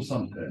Rolls or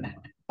something?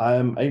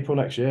 April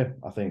next year,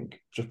 I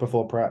think, just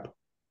before prep.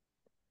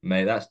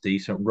 Mate, that's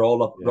decent.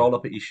 Roll up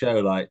at your show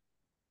like.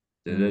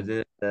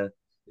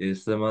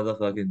 It's the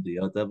motherfucking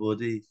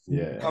D-O-double-D.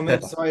 Yeah, I'm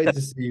excited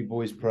to see you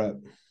boys prep.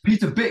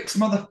 Peter Bix,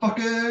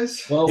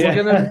 motherfuckers. Well, we're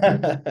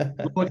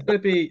gonna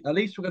be at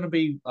least we're gonna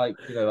be like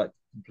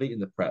completing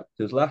the prep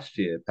because last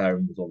year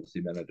Perrin was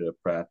obviously meant to do a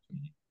prep and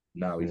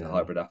now he's a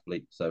hybrid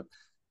athlete. So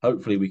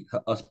hopefully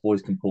us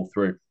boys can pull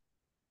through.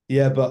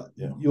 Yeah, but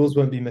yours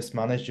won't be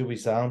mismanaged. You'll be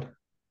sound.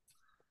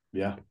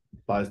 Yeah,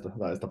 that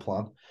is the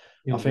plan.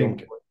 I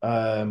think,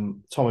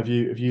 Tom, have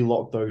you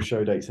locked those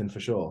show dates in for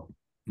sure?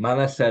 Man,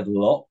 I said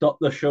locked up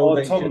the show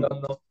dates.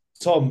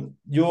 Tom,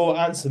 your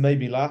answer made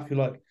me laugh. You're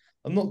like,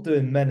 I'm not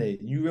doing many.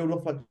 You reeled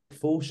off like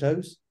 4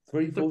 shows,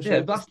 4 Yeah,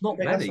 shows. that's not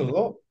many. That's a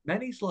lot.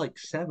 Many's like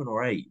 7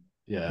 or 8.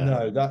 Yeah.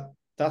 No,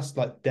 that's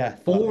like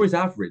death. 4 is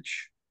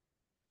average.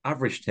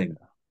 Average thing.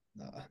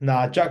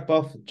 Nah, Jack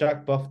Buff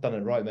done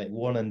it right, mate.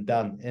 One and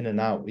done, in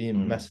and out. He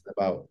ain't messing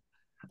about.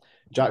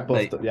 Jack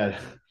Buff, yeah.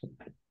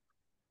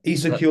 He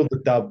secured the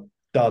dub.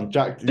 Done.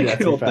 Jack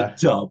secured the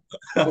dub.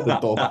 The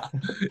dub.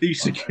 He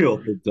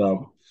secured the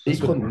dub. He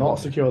could not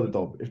secure the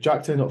dub. If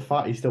Jack turned up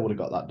fat, he still would have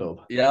got that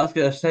dub. Yeah, I was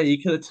gonna say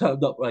he could have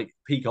turned up like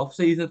peak off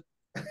season.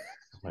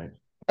 Mate,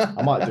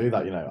 I might do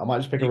that, I might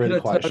just pick a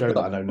really quiet show that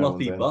I know no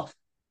one's in. Buff.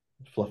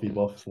 Fluffy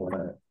Buff.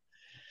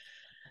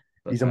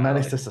 He's a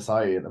menace to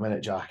society at the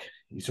minute, Jack.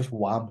 He's just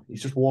wham.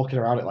 He's just walking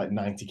around at like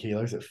 90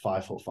 kilos at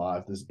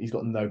 5'5". He's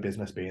got no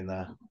business being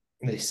there.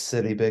 He's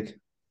silly big.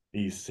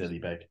 He's silly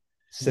big.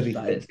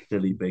 It's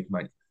silly big,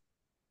 mate.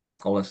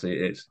 Honestly,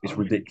 it's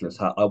ridiculous.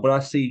 When I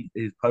see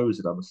his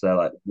posing, I'm say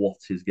like, what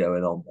is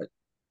going on? Like,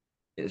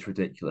 it's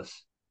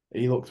ridiculous.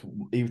 He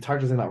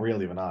tagged us in that reel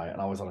the other night, and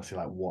I was honestly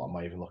like, what am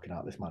I even looking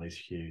at? This man is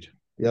huge.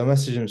 Yeah, I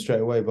messaged him straight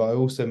away, but I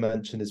also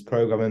mentioned his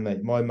programming,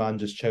 mate. My man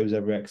just chose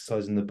every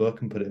exercise in the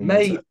book and put it in.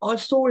 Mate, I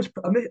saw his.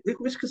 I mean,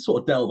 this could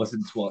sort of delve us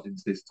into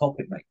this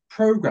topic, mate.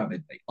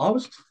 Programming,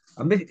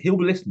 mate. He'll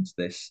be listening to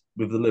this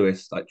with the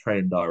Lewis like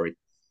training diary.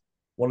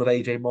 One of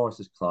AJ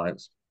Morris's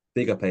clients.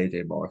 Big up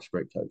AJ Morris,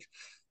 great coach.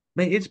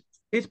 Mate,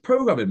 it's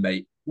programming,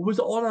 mate. Was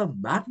on a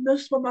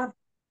madness, my man.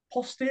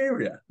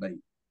 Posterior, mate.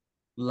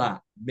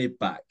 Lat, mid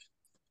back,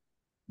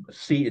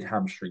 seated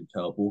hamstring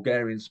curl,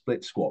 Bulgarian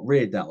split squat,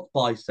 rear delt,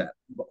 bicep,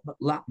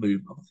 lat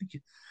movement.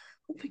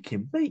 I'm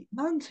thinking, mate,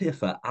 man's here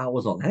for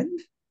hours on end.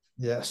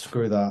 Yeah,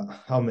 screw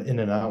that. I'm in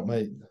and out,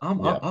 mate.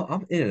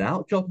 I'm in and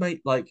out job,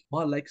 mate. Like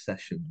my leg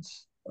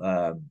sessions.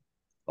 Mate,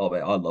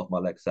 I love my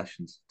leg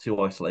sessions. 2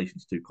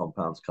 isolations, 2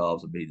 compounds,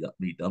 calves, and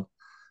me done.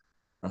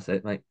 That's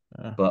it, mate.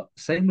 Yeah. But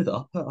same with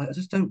upper. I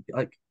just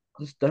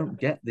don't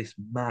get this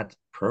mad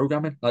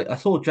programming. Like I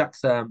saw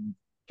Jack's and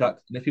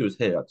if he was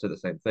here, I'd say the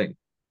same thing.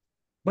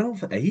 Went on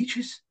for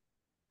ages.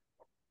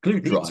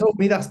 Glute drive. He told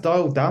me that's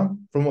dialed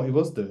down from what he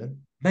was doing,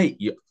 mate.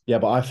 Yeah,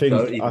 but I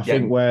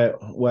think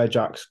where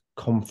Jack's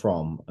come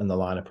from and the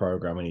line of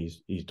programming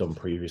he's done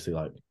previously,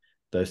 like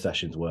those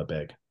sessions were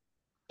big.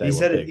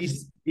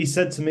 He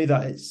said to me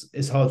that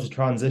it's hard to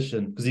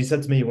transition because he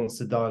said to me he wants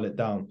to dial it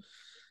down,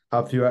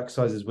 have a few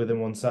exercises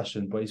within one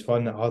session, but he's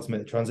finding it hard to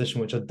make the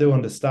transition, which I do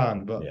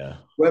understand. But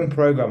when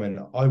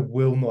programming, I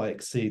will not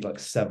exceed like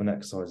 7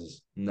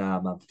 exercises. Nah,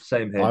 man,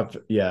 same here.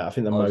 I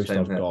think the most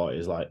I've got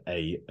is like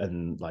 8,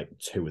 and like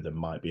 2 of them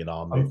might be an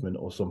arm movement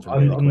or something.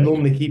 I'm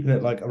normally keeping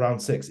it like around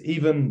 6.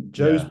 Even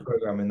Joe's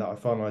programming that I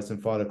finalized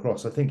and fired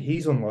across, I think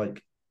he's on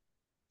like,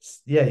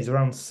 he's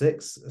around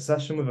 6 a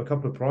session with a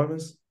couple of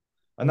primers.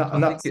 And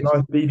that's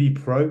nice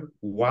BB Pro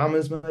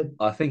whammers, mate.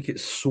 I think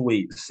it's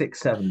sweet.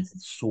 6-7 is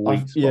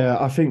sweet.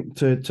 I think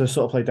to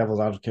sort of play devil's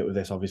advocate with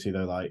this, obviously,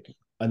 though, like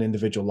an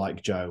individual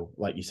like Joe,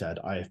 like you said,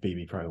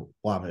 IFBB Pro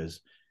whammers,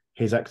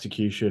 his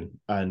execution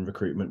and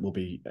recruitment will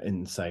be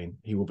insane.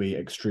 He will be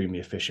extremely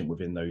efficient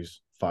within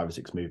those 5 or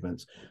 6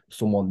 movements.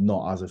 Someone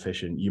not as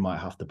efficient, you might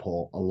have to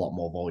pour a lot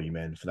more volume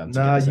in for them to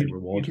get the same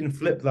reward. You can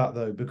flip that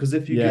though, because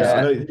if you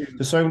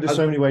there's so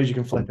many ways you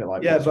can flip it.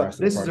 Like but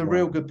this is a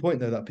real good point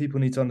though that people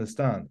need to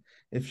understand.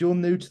 If you're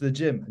new to the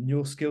gym and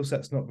your skill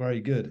set's not very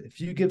good, if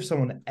you give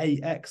someone 8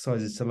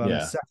 exercises to learn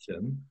a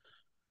session,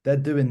 they're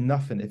doing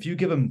nothing. If you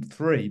give them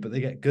 3 but they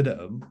get good at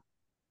them,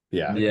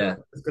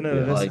 it's going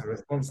to elicit a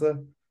response there.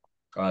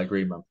 I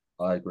agree, man.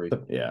 I agree.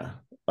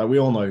 Like we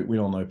all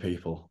know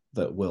people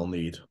that will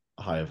need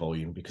higher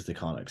volume because they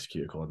can't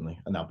execute accordingly,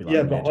 and that'll be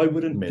like but I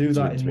wouldn't do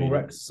that in more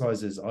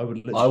exercises. I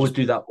would do that.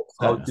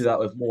 I would do that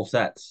with more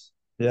sets.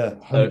 Yeah.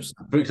 So,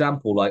 for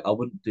example, like I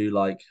wouldn't do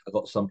like I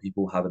got some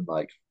people having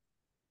like,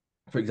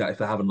 for example, if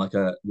they're having like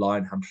a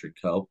line hamstring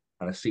curl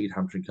and a seated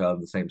hamstring curl in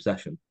the same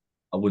session,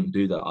 I wouldn't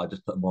do that. I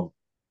just put them on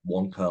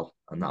 1 curl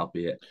and that'll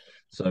be it.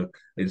 So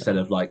instead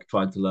of like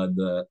trying to learn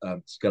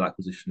the skill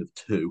acquisition of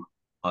 2.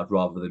 I'd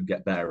rather them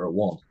get better at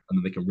 1, and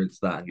then they can rinse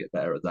that and get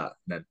better at that.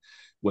 And then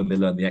when they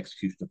learn the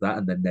execution of that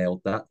and then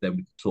nailed that, then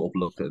we can sort of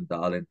look at and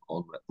dial in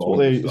on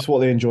it. It's what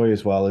they enjoy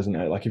as well, isn't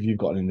it? Like if you've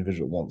got an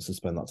individual that wants to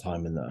spend that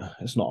time in there,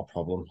 it's not a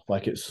problem.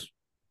 Like it's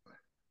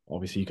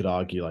obviously you could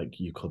argue like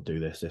you could do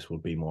this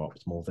would be more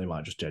optimal. They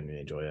might just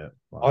genuinely enjoy it.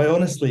 Like, I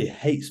honestly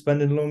hate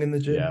spending long in the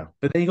gym. Yeah.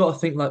 But then you got to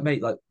think like,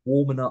 mate, like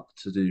warming up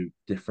to do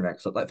different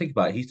exercises. Like think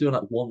about it. He's doing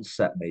like 1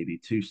 set, maybe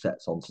 2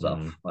 sets on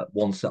stuff, like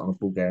 1 set on a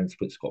Bulgarian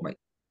split squat, mate.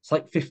 It's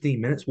like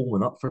 15 minutes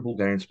warming up for a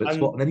Bulgarian split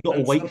squat, and then you got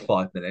to wait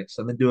 5 minutes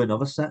and then do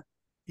another set.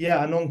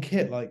 Yeah, and on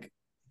kit, like,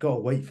 got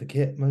to wait for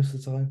kit most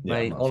of the time. Yeah,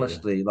 mate,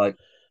 honestly, like...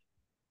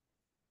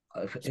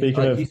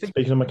 Speaking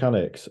of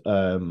mechanics,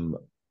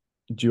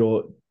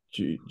 do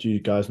you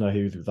guys know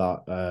who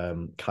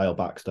that Kyle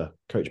Baxter,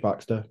 Coach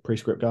Baxter,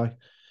 Prescript guy?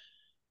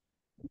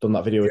 Done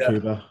that video with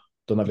Cuba.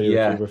 done that video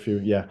Yeah. with you a few.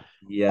 Yeah.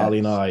 Yeah. Ali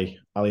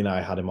and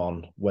I had him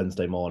on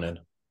Wednesday morning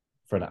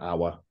for an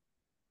hour.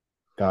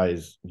 Guy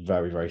is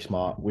very, very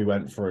smart. We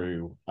went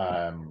through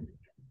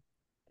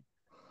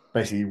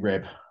basically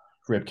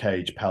rib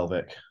cage,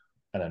 pelvic,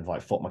 and then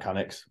like foot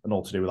mechanics, and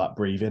all to do with that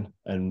breathing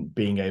and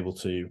being able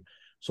to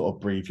sort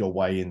of breathe your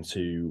way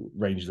into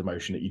ranges of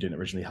motion that you didn't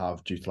originally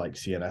have due to like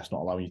CNS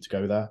not allowing you to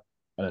go there,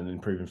 and then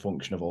improving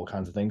function of all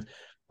kinds of things.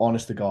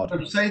 Honest to God.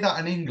 So say that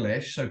in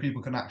English so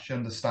people can actually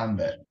understand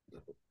it.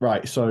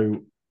 Right.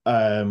 So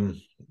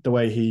the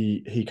way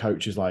he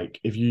coaches, like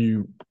if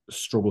you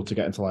struggle to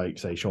get into like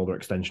say shoulder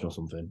extension or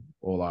something,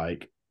 or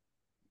like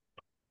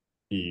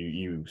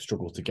you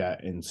struggle to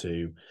get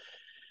into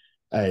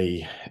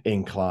a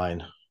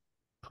incline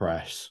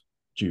press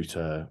due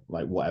to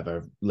like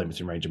whatever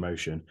limiting range of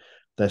motion,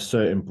 there's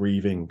certain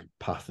breathing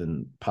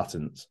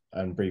patterns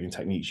and breathing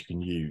techniques you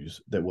can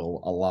use that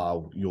will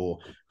allow your,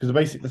 because the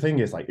basic the thing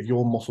is like if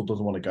your muscle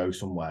doesn't want to go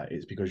somewhere,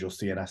 it's because your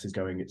CNS is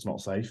going, it's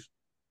not safe.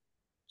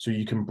 So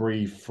you can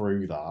breathe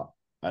through that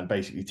and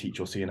basically teach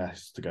your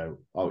CNS to go,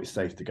 oh, it's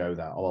safe to go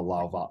there. I'll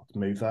allow that to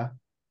move there.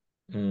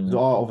 There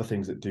are other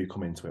things that do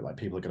come into it. Like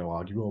people are going to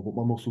argue, oh, but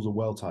my muscles are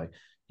well tight.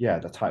 Yeah,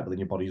 they're tight, but then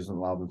your body doesn't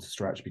allow them to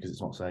stretch because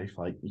it's not safe.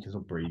 Like you can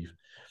still breathe.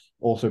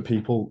 Also,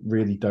 people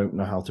really don't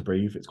know how to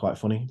breathe. It's quite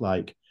funny.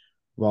 Like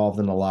rather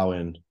than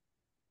allowing,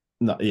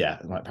 no, yeah,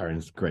 like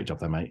Perrin's great job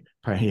there, mate.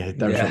 Perrin, yeah,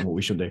 demonstrating what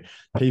we should do.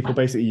 People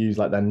basically use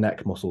like their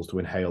neck muscles to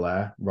inhale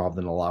air rather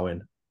than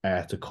allowing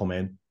air to come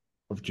in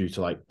due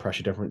to like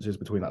pressure differences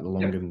between like the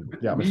lung and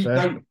the atmosphere.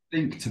 We don't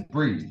think to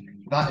breathe.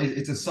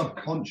 It's a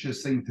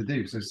subconscious thing to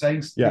do. So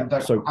saying yeah,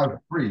 don't know how to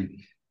breathe,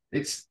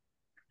 it's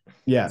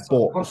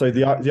but so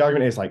the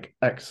argument is like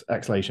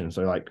exhalation.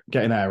 So like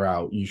getting air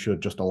out, you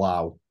should just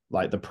allow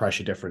like the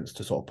pressure difference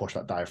to sort of push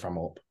that diaphragm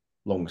up.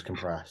 Lungs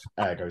compress,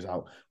 air goes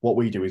out. What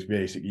we do is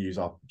basically use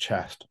our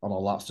chest on our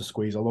lats to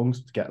squeeze our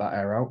lungs to get that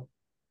air out.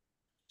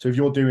 So if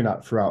you're doing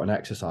that throughout an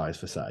exercise,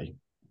 for say,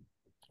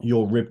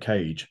 your rib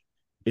cage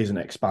isn't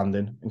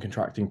expanding and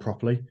contracting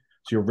properly.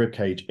 So your rib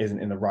cage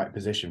isn't in the right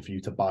position for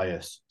you to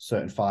bias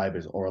certain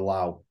fibers or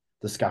allow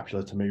the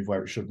scapula to move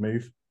where it should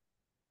move,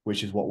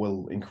 which is what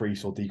will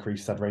increase or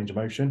decrease said range of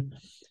motion.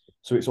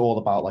 So it's all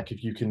about like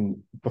if you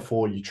can,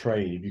 before you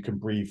train, if you can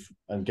breathe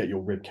and get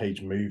your rib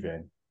cage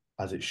moving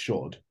as it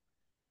should.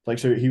 Like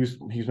so he was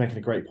making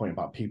a great point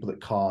about people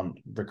that can't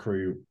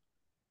recruit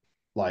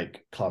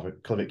like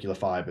clavicular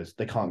fibers,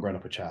 they can't grow an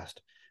upper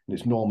chest. And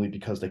it's normally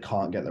because they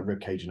can't get their rib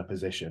cage in a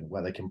position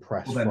where they can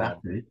press or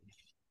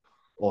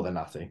they're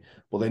natty,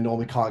 but they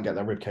normally can't get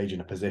their rib cage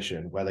in a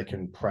position where they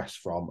can press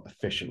from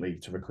efficiently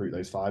to recruit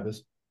those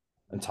fibers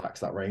and tax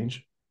that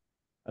range.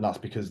 And that's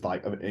because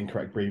like of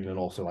incorrect breathing and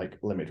also like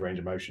limited range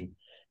of motion.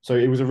 So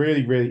it was a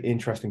really, really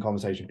interesting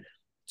conversation.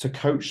 To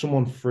coach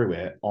someone through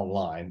it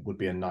online would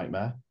be a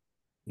nightmare.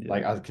 Yeah.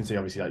 Like I can see,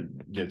 obviously,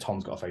 like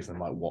Tom's got a face and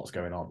like, what's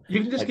going on?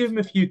 You can just give him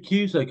a few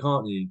cues, though,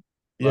 can't you?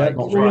 Yeah, like,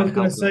 all I was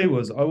going to say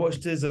was I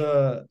watched his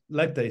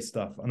leg day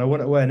stuff and I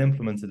went away and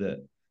implemented it.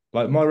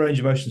 Like my range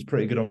of motion is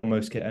pretty good on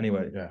most kit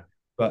anyway. Yeah.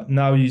 But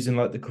now using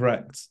like the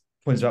correct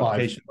points of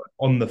application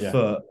on the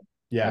foot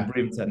and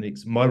breathing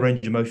techniques, my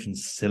range of motion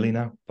is silly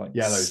now. Like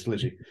no, it's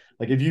literally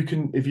like if you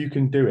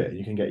can do it,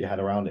 you can get your head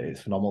around it.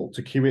 It's phenomenal.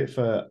 To cue it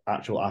for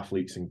actual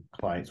athletes and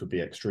clients would be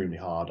extremely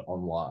hard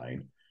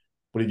online.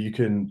 But if you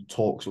can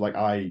talk, so like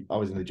I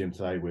was in the gym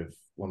today with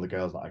one of the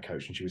girls that I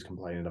coached, and she was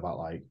complaining about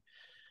like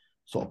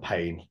sort of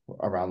pain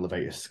around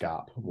levator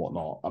scap and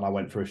whatnot. And I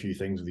went through a few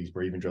things with these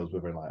breathing drills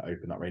with her and like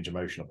open that range of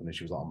motion up. And then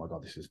she was like, "Oh my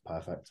God, this is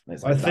perfect." And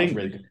it's like, that's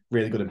really good,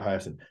 really good in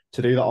person.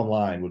 To do that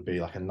online would be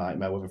like a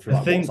nightmare with her through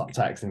like WhatsApp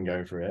text and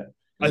going through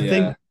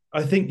it.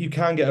 I think you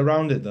can get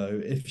around it though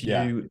if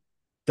you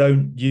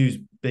don't use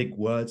big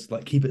words,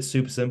 like keep it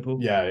super simple.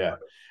 Yeah.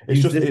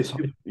 It's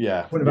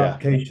point of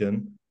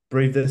application.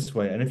 Breathe this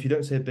way, and if you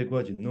don't say a big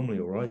word, you're normally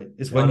all right.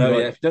 It's when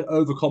if you don't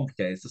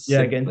overcomplicate, it's just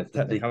again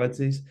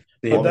technicalities.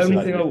 But the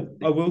only thing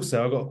I will say,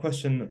 I got a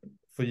question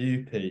for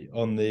you, Pete,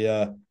 on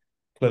the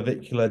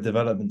clavicular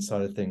development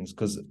side of things,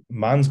 because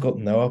man's got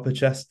no upper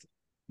chest,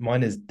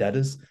 mine is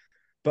deaders.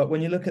 But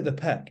when you look at the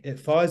pec, it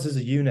fires as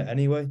a unit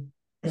anyway.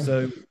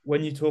 So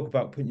when you talk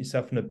about putting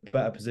yourself in a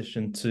better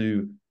position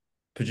to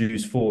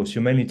produce force,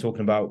 you're mainly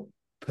talking about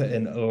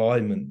putting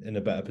alignment in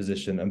a better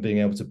position and being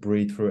able to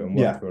breathe through it and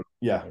work through it.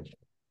 Yeah.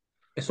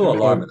 It's all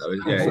alignment,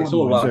 though. Yeah, it's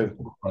all alignment.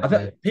 I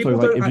think people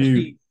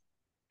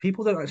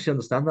people don't actually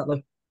understand that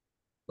though.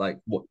 Like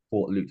what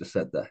Luke just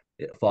said there,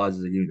 it fires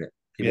as a unit.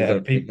 People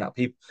don't think that.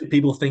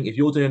 People think if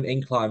you're doing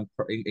incline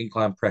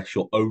press,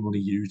 you're only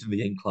using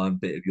the incline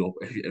bit of your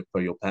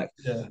for your pec.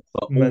 Yeah.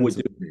 But all we're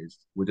doing is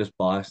we're just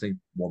biasing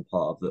one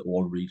part of the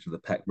one region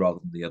of the pec rather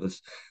than the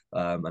others.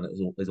 And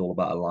it's all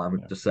about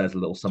alignment. Just says a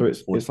little something.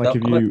 So it's like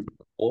if you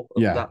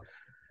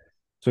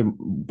So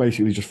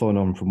basically, just following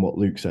on from what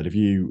Luke said, if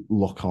you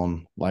look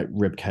on like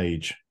rib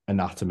cage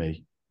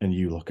anatomy and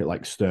you look at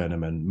like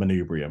sternum and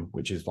manubrium,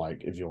 which is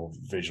like if you're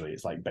visually,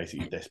 it's like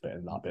basically this bit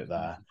and that bit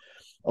there.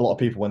 A lot of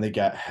people when they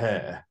get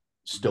hair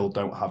still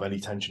don't have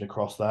any tension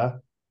across there,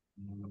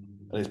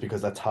 and it's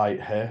because they're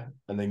tight here,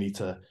 and they need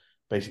to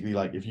basically,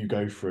 like, if you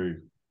go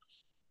through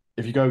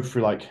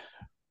like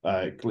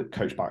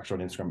Coach Baxter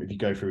on Instagram, if you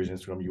go through his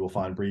Instagram, you will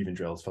find breathing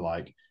drills for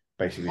like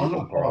basically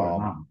upper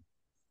arm,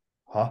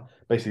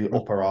 basically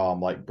upper arm,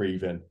 like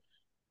breathing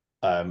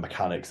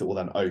mechanics that will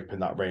then open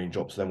that range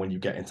up. So then when you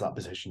get into that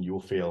position, you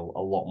will feel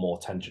a lot more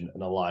tension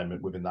and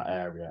alignment within that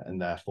area.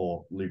 And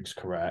therefore, Luke's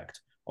correct.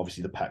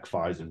 Obviously, the pec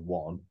thighs is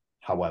one.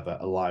 However,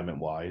 alignment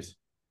wise,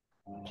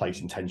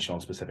 placing tension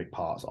on specific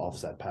parts of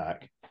said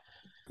pec,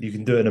 you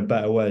can do it in a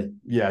better way.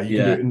 Yeah, you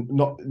can do it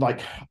not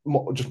like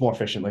just more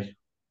efficiently.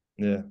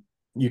 Yeah,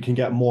 you can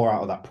get more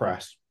out of that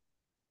press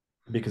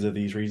because of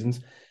these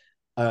reasons.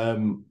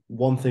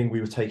 One thing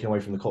we were taking away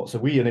from the court. So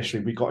we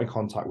got in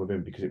contact with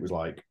him because it was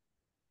like,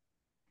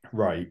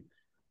 right,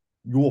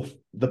 you're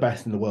the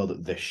best in the world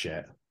at this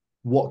shit.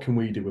 What can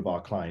we do with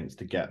our clients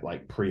to get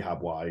like prehab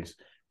wise,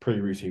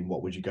 pre-routine?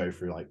 What would you go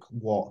through? Like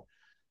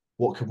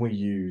what can we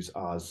use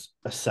as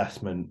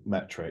assessment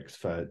metrics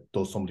for,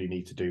 does somebody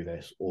need to do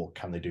this, or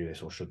can they do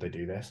this, or should they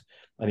do this?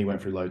 And he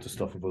went through loads of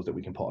stuff with us that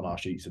we can put on our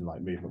sheets and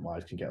like movement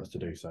wise can get us to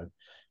do so.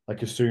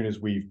 Like as soon as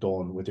we're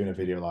doing a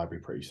video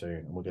library pretty soon,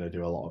 and we're going to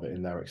do a lot of it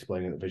in there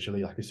explaining it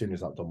visually. Like as soon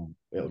as that's done,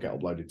 it'll get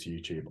uploaded to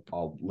YouTube.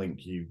 I'll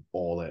link you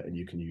all it and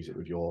you can use it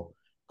with your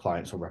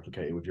clients or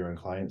replicate it with your own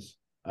clients.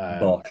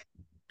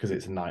 Because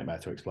it's a nightmare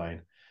to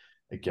explain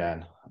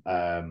again.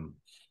 But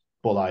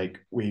like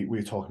we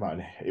were talking about,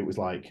 and it was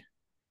like,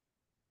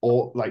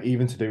 or like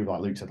even to do with,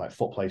 like Luke said, like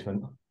foot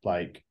placement,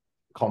 like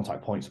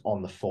contact points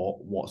on the foot,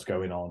 what's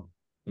going on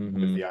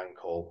with the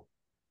ankle,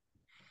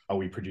 are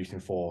we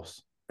producing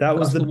force? That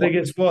was the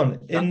biggest one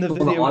in the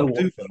video I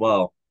watched as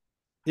well.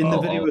 In the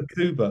video with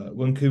Kuba,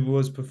 when Kuba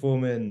was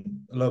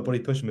performing a lower body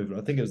push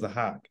movement, I think it was the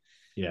hack.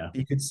 Yeah,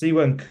 you could see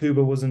when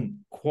Kuba wasn't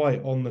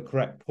quite on the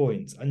correct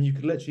points, and you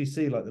could literally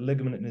see like the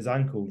ligament in his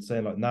ankle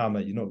saying like, "Nah,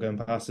 mate, you're not going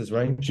past this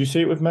range." Did you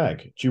see it with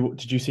Meg?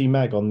 Did you see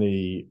Meg on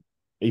the?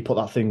 He put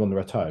that thing under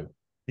her toe.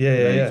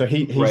 Yeah. So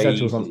he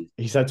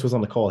said to us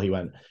on the call, he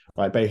went,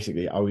 right,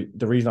 basically,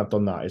 the reason I've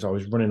done that is I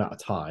was running out of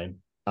time,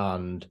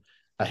 and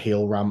a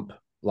heel ramp,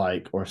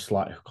 like, or a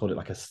slight, called it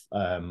like a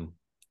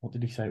what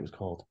did he say it was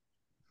called?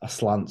 A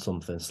slant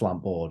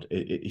board.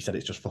 He said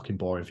it's just fucking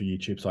boring for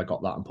YouTube, so I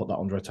got that and put that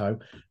under her toe.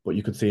 But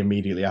you could see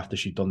immediately after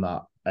she'd done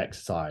that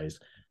exercise,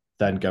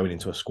 then going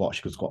into a squat,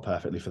 she could squat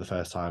perfectly for the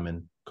first time in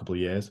a couple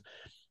of years.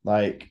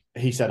 Like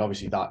he said,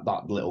 obviously that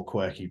little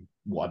quirky,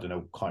 what I don't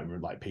know, can't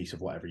remember, like piece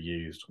of whatever he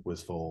used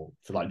was for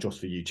like just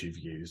for YouTube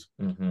views,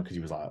 because he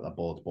was like, that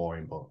board's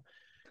boring. But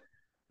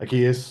like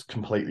he is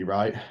completely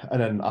right. And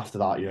then after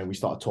that, we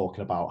started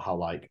talking about how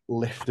like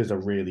lifters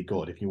are really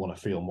good if you want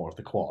to feel more of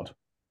the quad.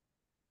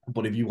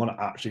 But if you want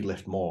to actually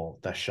lift more,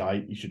 they're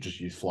shite. You should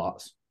just use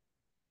flats,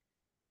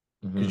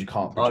 because you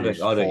can't produce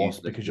force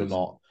because you're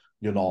not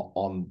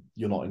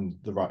in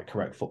the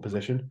correct foot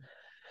position.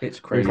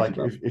 It's crazy. Like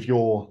if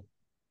you're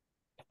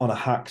on a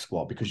hack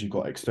squat, because you've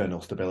got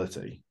external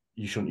stability,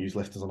 you shouldn't use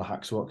lifters on a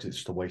hack squat because it's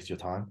just a waste of your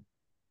time.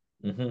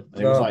 And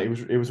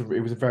it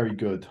was a very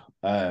good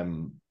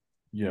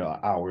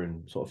hour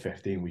and sort of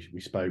 15 we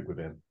spoke with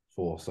him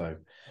for, so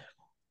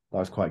that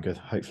was quite good.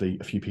 Hopefully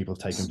a few people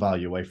have taken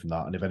value away from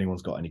that. And if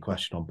anyone's got any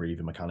question on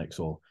breathing mechanics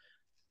or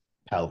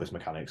pelvis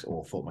mechanics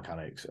or foot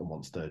mechanics and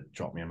wants to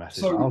drop me a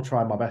message, I'll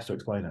try my best to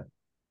explain it.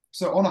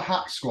 So on a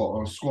hack squat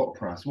or a squat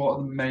press, what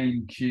are the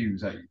main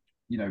cues that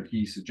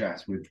he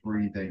suggests with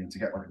breathing to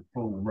get like a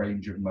full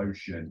range of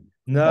motion?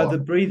 No, the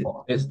breathing.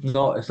 It's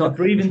not. The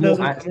breathing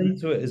doesn't come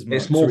into it as much.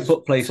 It's more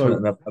foot placement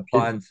and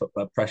applying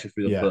pressure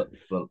through the foot,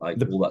 but like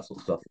all that sort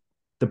of stuff.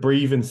 The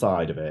breathing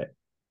side of it,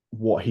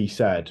 what he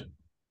said,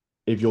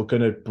 if you're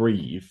going to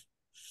breathe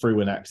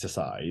through an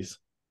exercise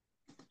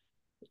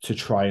to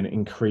try and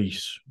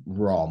increase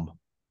ROM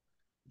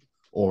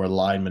or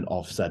alignment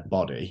of said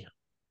body,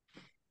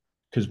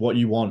 because what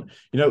you want,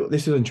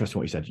 this is interesting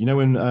what he said.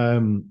 When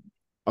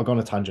I'll go on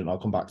a tangent, I'll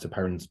come back to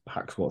Perrin's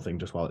hack squat thing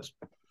just while it's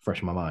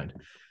fresh in my mind.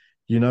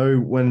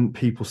 When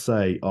people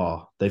say,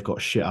 oh, they've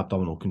got shit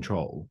abdominal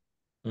control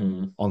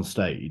on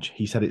stage,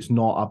 he said it's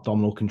not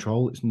abdominal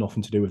control. It's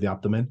nothing to do with the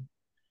abdomen.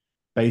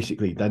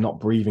 Basically, they're not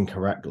breathing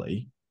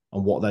correctly.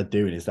 And what they're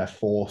doing is they're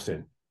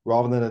forcing,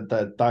 rather than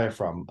their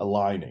diaphragm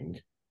aligning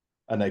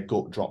and their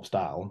gut drops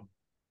down,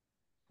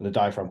 and the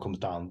diaphragm comes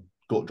down,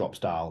 gut drops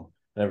down,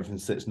 and everything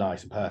sits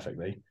nice and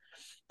perfectly.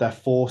 They're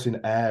forcing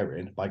air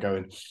in by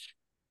going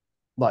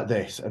like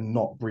this and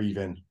not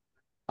breathing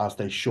as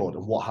they should.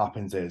 And what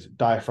happens is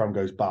diaphragm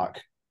goes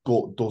back,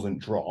 gut doesn't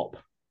drop,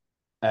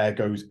 air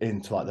goes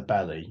into like the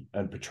belly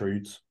and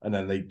protrudes, and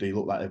then they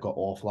look like they've got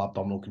awful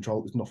abdominal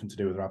control. It's nothing to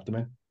do with their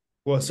abdomen.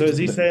 What? So is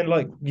he saying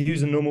like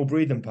use a normal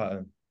breathing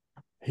pattern?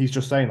 He's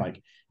just saying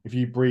like if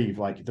you breathe,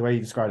 like the way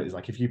he described it is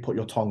like if you put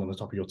your tongue on the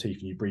top of your teeth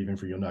and you breathe in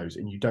through your nose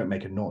and you don't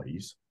make a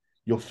noise,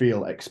 you'll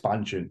feel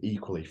expansion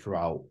equally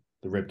throughout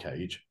the rib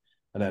cage,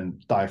 and then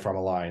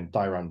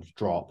diaphragms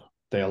drop,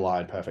 they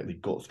align perfectly,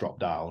 guts drop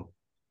down.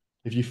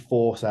 If you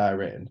force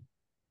air in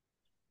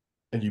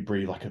and you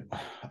breathe like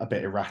a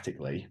bit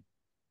erratically,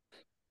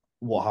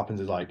 what happens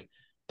is like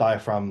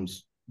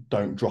diaphragms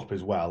don't drop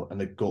as well, and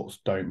the guts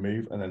don't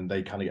move, and then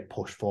they kind of get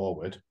pushed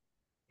forward,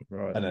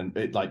 Right. and then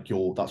it like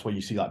that's where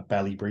you see like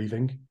belly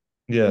breathing,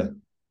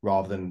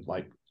 rather than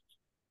like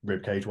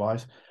rib cage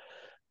wise.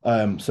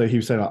 So he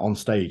was saying like on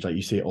stage, like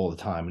you see it all the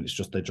time, and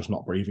they're just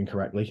not breathing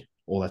correctly,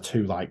 or they're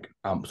too like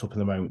amped up in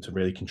the moment to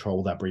really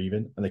control their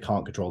breathing, and they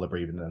can't control their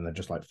breathing, and they're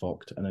just like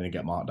fucked, and then they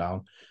get marked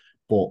down.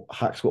 But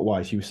hack squat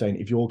wise, he was saying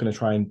if you're going to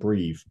try and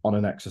breathe on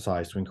an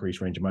exercise to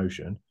increase range of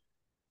motion,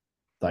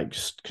 like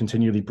just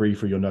continually breathe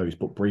through your nose,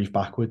 but breathe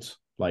backwards.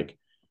 Like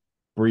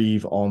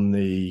breathe on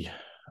the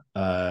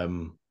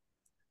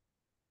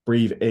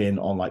breathe in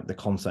on like the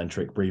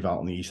concentric, breathe out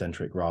on the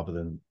eccentric rather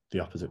than the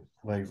opposite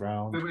way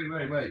round.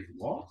 Wait.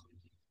 What?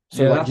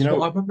 So yeah, like, that's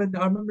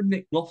what I remember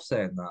Nick Goff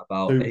saying that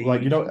about. So,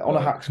 like, on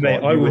a hack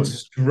squat, mate, I would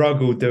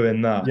struggle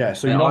doing that. Yeah,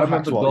 so I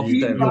remember Goff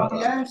saying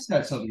that.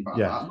 Said something about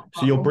that.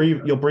 So you'll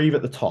breathe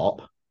at the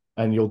top,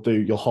 and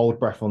you'll hold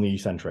breath on the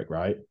eccentric,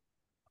 right?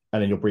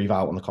 And then you'll breathe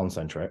out on the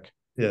concentric.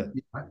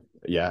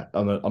 Yeah,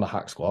 on a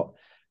hack squat.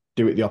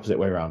 Do it the opposite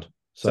way around.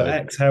 So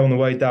exhale on the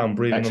way down,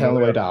 breathing exhale on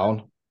the way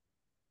down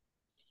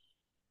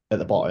at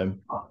the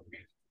bottom.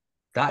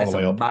 That is the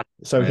way up. Mad,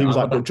 so he was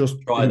like, but just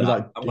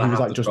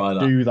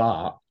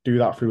do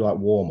that through like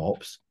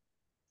warm-ups,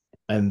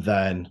 and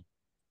then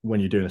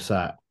when you're doing a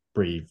set,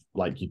 breathe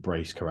like you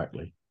brace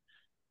correctly.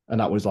 And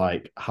that was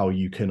like how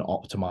you can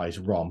optimize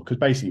ROM, because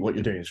basically what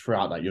you're doing is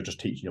throughout that you're just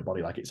teaching your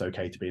body like it's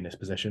okay to be in this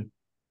position.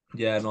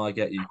 Yeah, no, I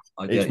get you.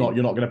 You're not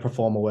going to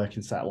perform a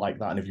working set like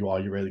that, and if you are,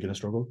 you're really going to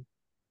struggle.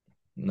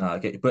 No, I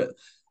get you. But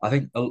I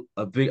think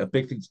a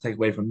big thing to take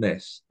away from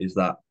this is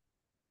that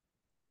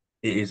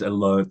it is a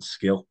learned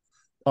skill.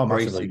 Oh,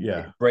 massively,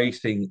 yeah.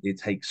 Bracing, it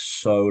takes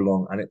so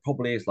long, and it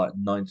probably is like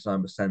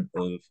 99%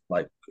 of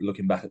like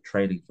looking back at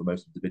training for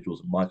most individuals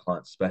and my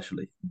clients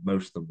especially.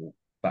 Most of them will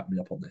back me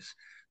up on this.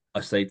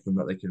 I say to them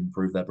that they can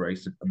improve their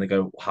bracing, and they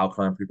go, "How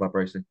can I improve my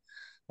bracing?"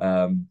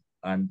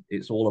 And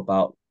it's all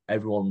about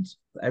everyone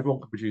can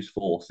produce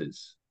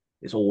forces.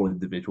 It's all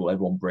individual.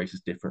 Everyone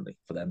braces differently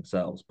for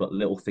themselves. But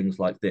little things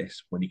like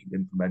this, when you can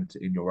implement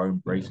it in your own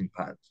bracing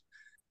patterns,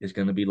 is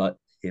going to be like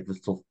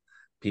pivotal.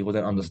 People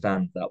don't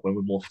understand that when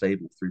we're more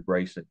stable through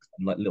bracing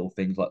and like little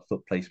things like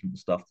foot placement and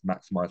stuff to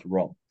maximize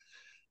ROM,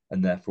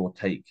 and therefore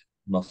take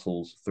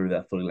muscles through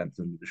their fully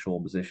lengthened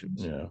shorn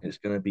positions. Yeah. It's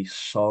going to be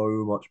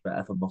so much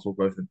better for muscle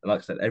growth. And like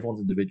I said, everyone's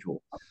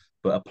individual,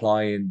 but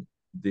applying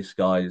this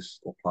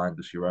guy's or applying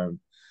just your own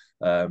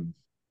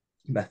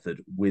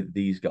method with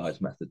these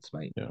guys' methods,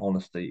 mate. Yeah.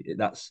 Honestly,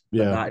 that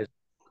is,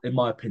 in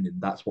my opinion,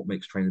 that's what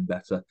makes training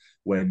better.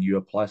 When you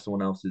apply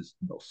someone else's,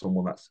 or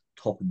someone that's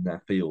top in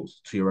their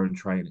fields, to your own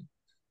training,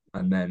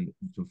 and then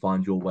you can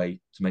find your way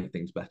to make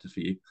things better for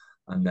you.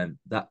 And then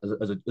that,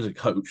 as a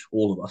coach,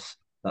 all of us,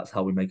 that's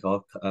how we make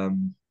our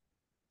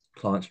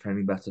clients'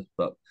 training better.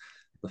 But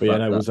yeah,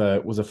 no,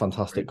 it was a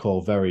fantastic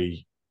call,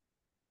 very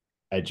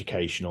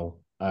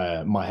educational.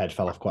 My head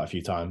fell off quite a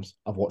few times.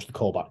 I've watched the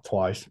call back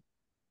twice,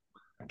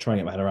 trying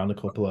to get my head around a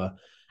couple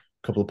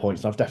of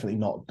points. And I've definitely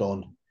not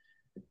done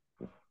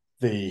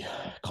the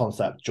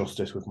concept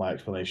justice with my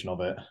explanation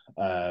of it,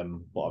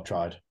 but I've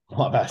tried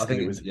my best. I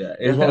think it's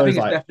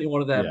definitely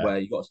one of them where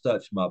you got to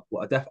search them up.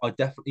 Well, I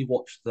definitely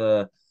watched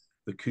the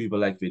Cuba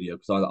leg video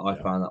because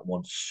I found that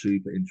one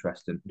super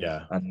interesting.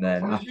 Yeah, and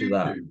then after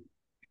that,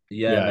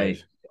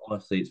 mate,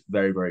 honestly, it's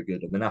very, very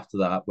good. And then after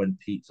that, when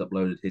Pete's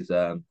uploaded his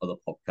other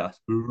podcast,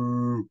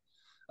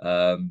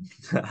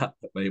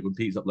 mate, when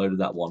Pete's uploaded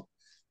that one,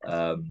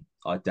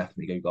 I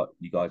definitely got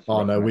you guys.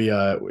 Oh no,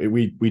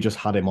 we just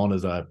had him on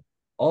as a.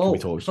 Oh,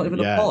 it's not even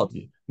a pod.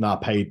 Nah,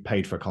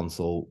 paid for a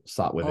consult,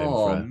 sat with him.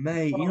 Oh,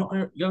 mate,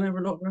 you're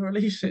not gonna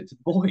release it to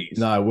the boys.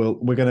 No,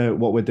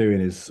 what we're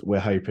doing is we're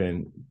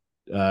hoping,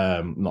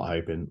 not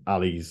hoping.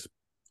 Ali's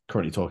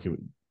currently talking with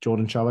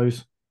Jordan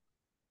Shallows.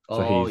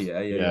 So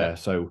yeah.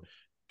 So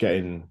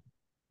getting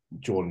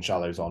Jordan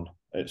Shallows on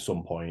at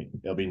some point,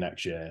 it'll be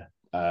next year,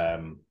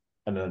 and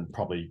then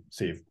probably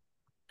see if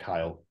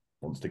Kyle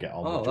wants to get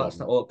on. Oh, that's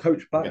not well,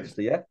 Coach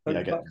Baxter, get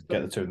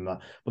the two of them that.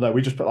 But no,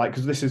 we just put like,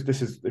 because this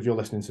is if you're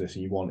listening to this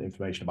and you want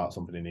information about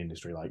something in the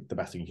industry, like the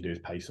best thing you can do is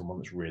pay someone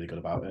that's really good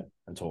about it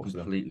and talk to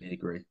them. Completely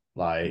agree.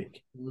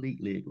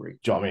 Completely agree.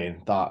 Do you know what I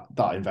mean?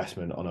 That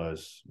investment on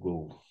us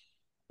will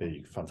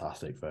be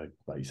fantastic for,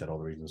 like you said, all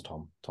the reasons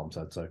Tom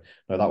said. So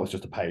no, that was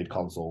just a paid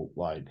consult.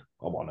 Like,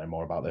 I want to know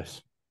more about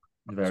this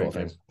sort of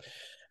thing.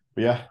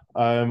 But yeah,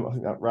 I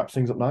think that wraps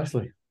things up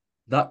nicely.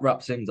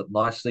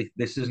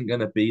 This isn't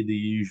going to be the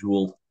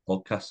usual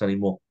podcast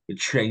anymore. We're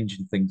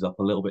changing things up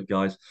a little bit,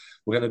 guys.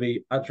 We're going to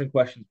be answering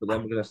questions, but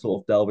then we're going to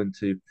sort of delve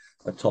into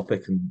a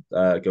topic and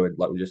go in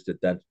like we just did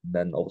then. And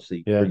then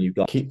obviously bring you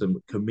guys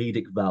some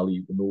comedic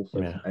value and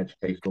also some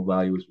educational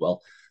value as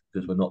well.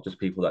 Because we're not just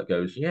people that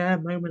goes,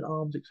 moment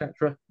arms,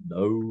 etc.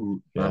 No,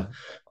 man.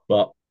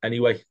 But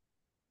anyway,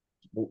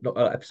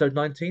 episode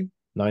 19?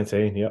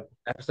 19, yep.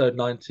 Episode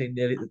 19,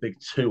 nearly the big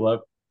 2-0.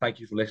 Thank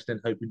you for listening.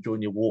 Hope you're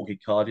enjoying your walk, your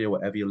cardio,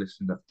 whatever you're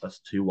listening to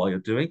us to while you're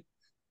doing.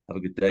 Have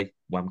a good day.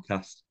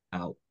 Whamcast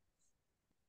out.